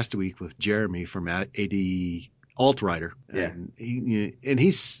show last week with Jeremy from AD Alt Rider. Yeah. And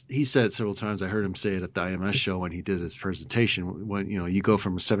he said several times, I heard him say it at the IMS show when he did his presentation, when you go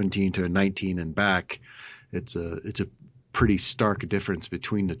from a 17 to a 19 and back, it's a pretty stark difference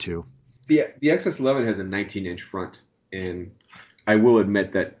between the two. The XS11 has a 19-inch front, and I will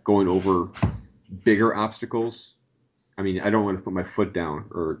admit that going over bigger obstacles, I mean, I don't want to put my foot down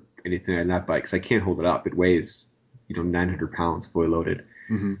or anything on that bike because I can't hold it up. It weighs 900 pounds fully loaded.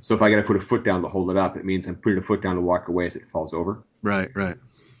 Mm-hmm. So if I got to put a foot down to hold it up, it means I'm putting a foot down to walk away as it falls over. Right.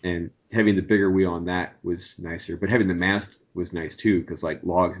 And having the bigger wheel on that was nicer. But having the mast was nice too because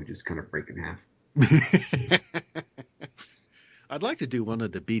logs would just kind of break in half. I'd like to do one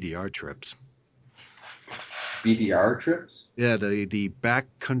of the BDR trips. BDR trips? Yeah, the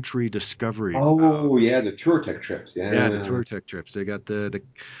backcountry discovery. Oh, yeah, the TourTech trips. Yeah, the TourTech trips. They got the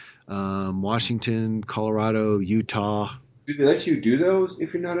Washington, Colorado, Utah. Do they let you do those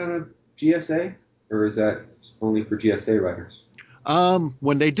if you're not on a GSA? Or is that only for GSA riders?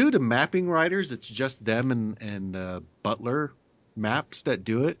 When they do the mapping riders, it's just them and Butler Maps that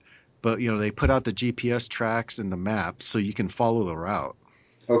do it. But, they put out the GPS tracks and the maps so you can follow the route.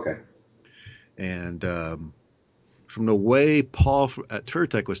 Okay. And from the way Paul at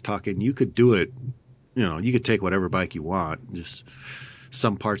TourTech was talking, you could do it, you could take whatever bike you want, just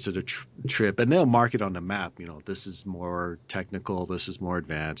some parts of the trip, and they'll mark it on the map. This is more technical, this is more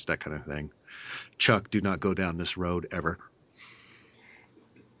advanced, that kind of thing. Chuck, do not go down this road ever.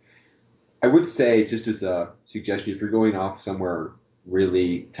 I would say, just as a suggestion, if you're going off somewhere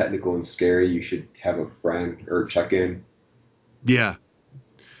really technical and scary, you should have a friend or check in. Yeah.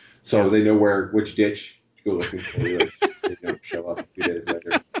 So they know which ditch to go looking for you. They don't show up a few days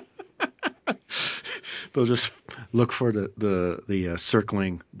later. They'll just look for the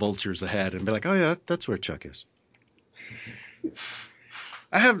circling vultures ahead and be like, oh yeah, that's where Chuck is.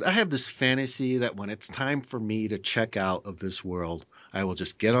 I have this fantasy that when it's time for me to check out of this world, I will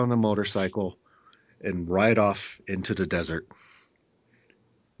just get on a motorcycle and ride off into the desert.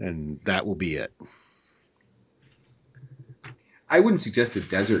 And that will be it. I wouldn't suggest a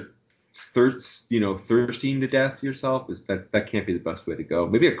desert. Thirsting to death yourself that can't be the best way to go.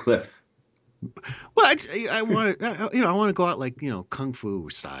 Maybe a cliff. Well, I want to, I want to go out like, kung fu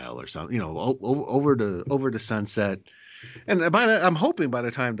style or something, over the sunset. And I'm hoping by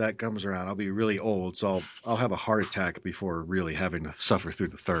the time that comes around, I'll be really old, so I'll have a heart attack before really having to suffer through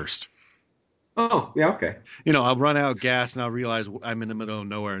the thirst. Oh, yeah, okay. I'll run out of gas and I'll realize I'm in the middle of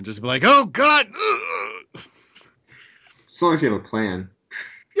nowhere and just be like, oh God. As long as you have a plan.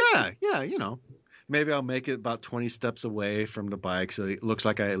 Yeah, maybe I'll make it about 20 steps away from the bike so it looks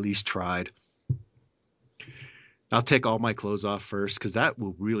like I at least tried. I'll take all my clothes off first because that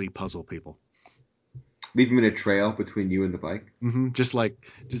will really puzzle people. Leave them in a trail between you and the bike. Mm-hmm. Just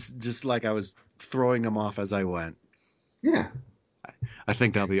like I was throwing them off as I went. Yeah. I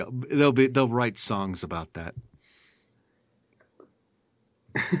think they'll write songs about that.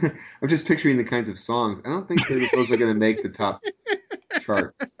 I'm just picturing the kinds of songs. I don't think those are going to make the top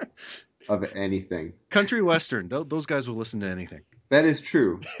charts of anything. Country western. Those guys will listen to anything. That is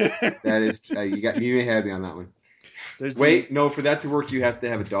true. That is. You may have me on that one. No. For that to work, you have to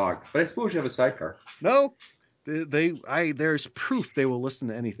have a dog. But I suppose you have a sidecar. No. There's proof they will listen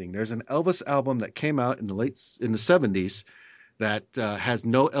to anything. There's an Elvis album that came out in the 70s that has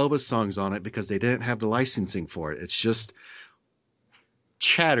no Elvis songs on it because they didn't have the licensing for it. It's just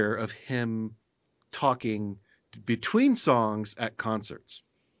chatter of him talking between songs at concerts.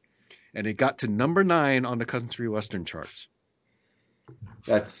 And it got to number 9 on the country western charts.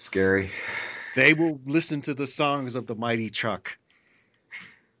 That's scary. They will listen to the songs of the Mighty Chuck.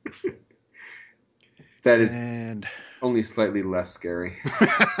 That is only slightly less scary.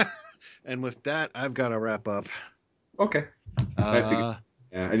 And with that, I've got to wrap up. Okay. I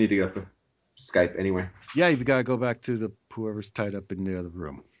need to get off the Skype anyway. Yeah, you've got to go back to whoever's tied up in the other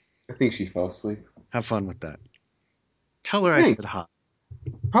room. I think she fell asleep. Have fun with that. Tell her Thanks. I said hi.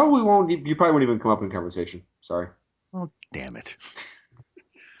 Probably won't. You probably won't even come up in conversation. Sorry. Oh, damn it.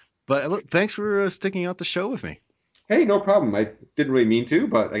 But look, thanks for sticking out the show with me. Hey, no problem. I didn't really mean to,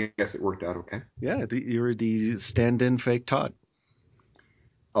 but I guess it worked out okay. Yeah, you were the stand-in fake Todd.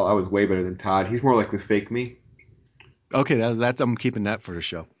 Oh, I was way better than Todd. He's more like the fake me. Okay, that's I'm keeping that for the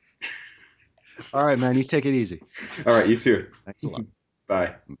show. All right, man, you take it easy. All right, you too. Thanks a lot.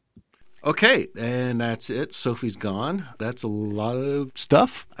 Bye. Okay, and that's it. Sophie's gone. That's a lot of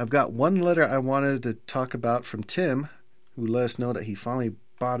stuff. I've got one letter I wanted to talk about from Tim, who let us know that he finally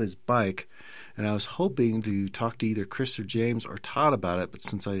bought his bike. And I was hoping to talk to either Chris or James or Todd about it, but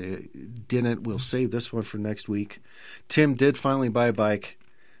since I didn't, we'll save this one for next week. Tim did finally buy a bike,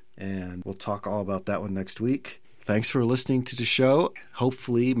 and we'll talk all about that one next week. Thanks for listening to the show.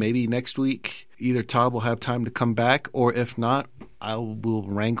 Hopefully, maybe next week, either Todd will have time to come back, or if not, I will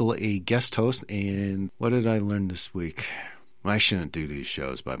wrangle a guest host. And what did I learn this week? I shouldn't do these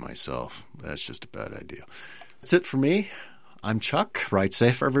shows by myself. That's just a bad idea. That's it for me. I'm Chuck. Ride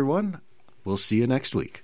safe, everyone. We'll see you next week.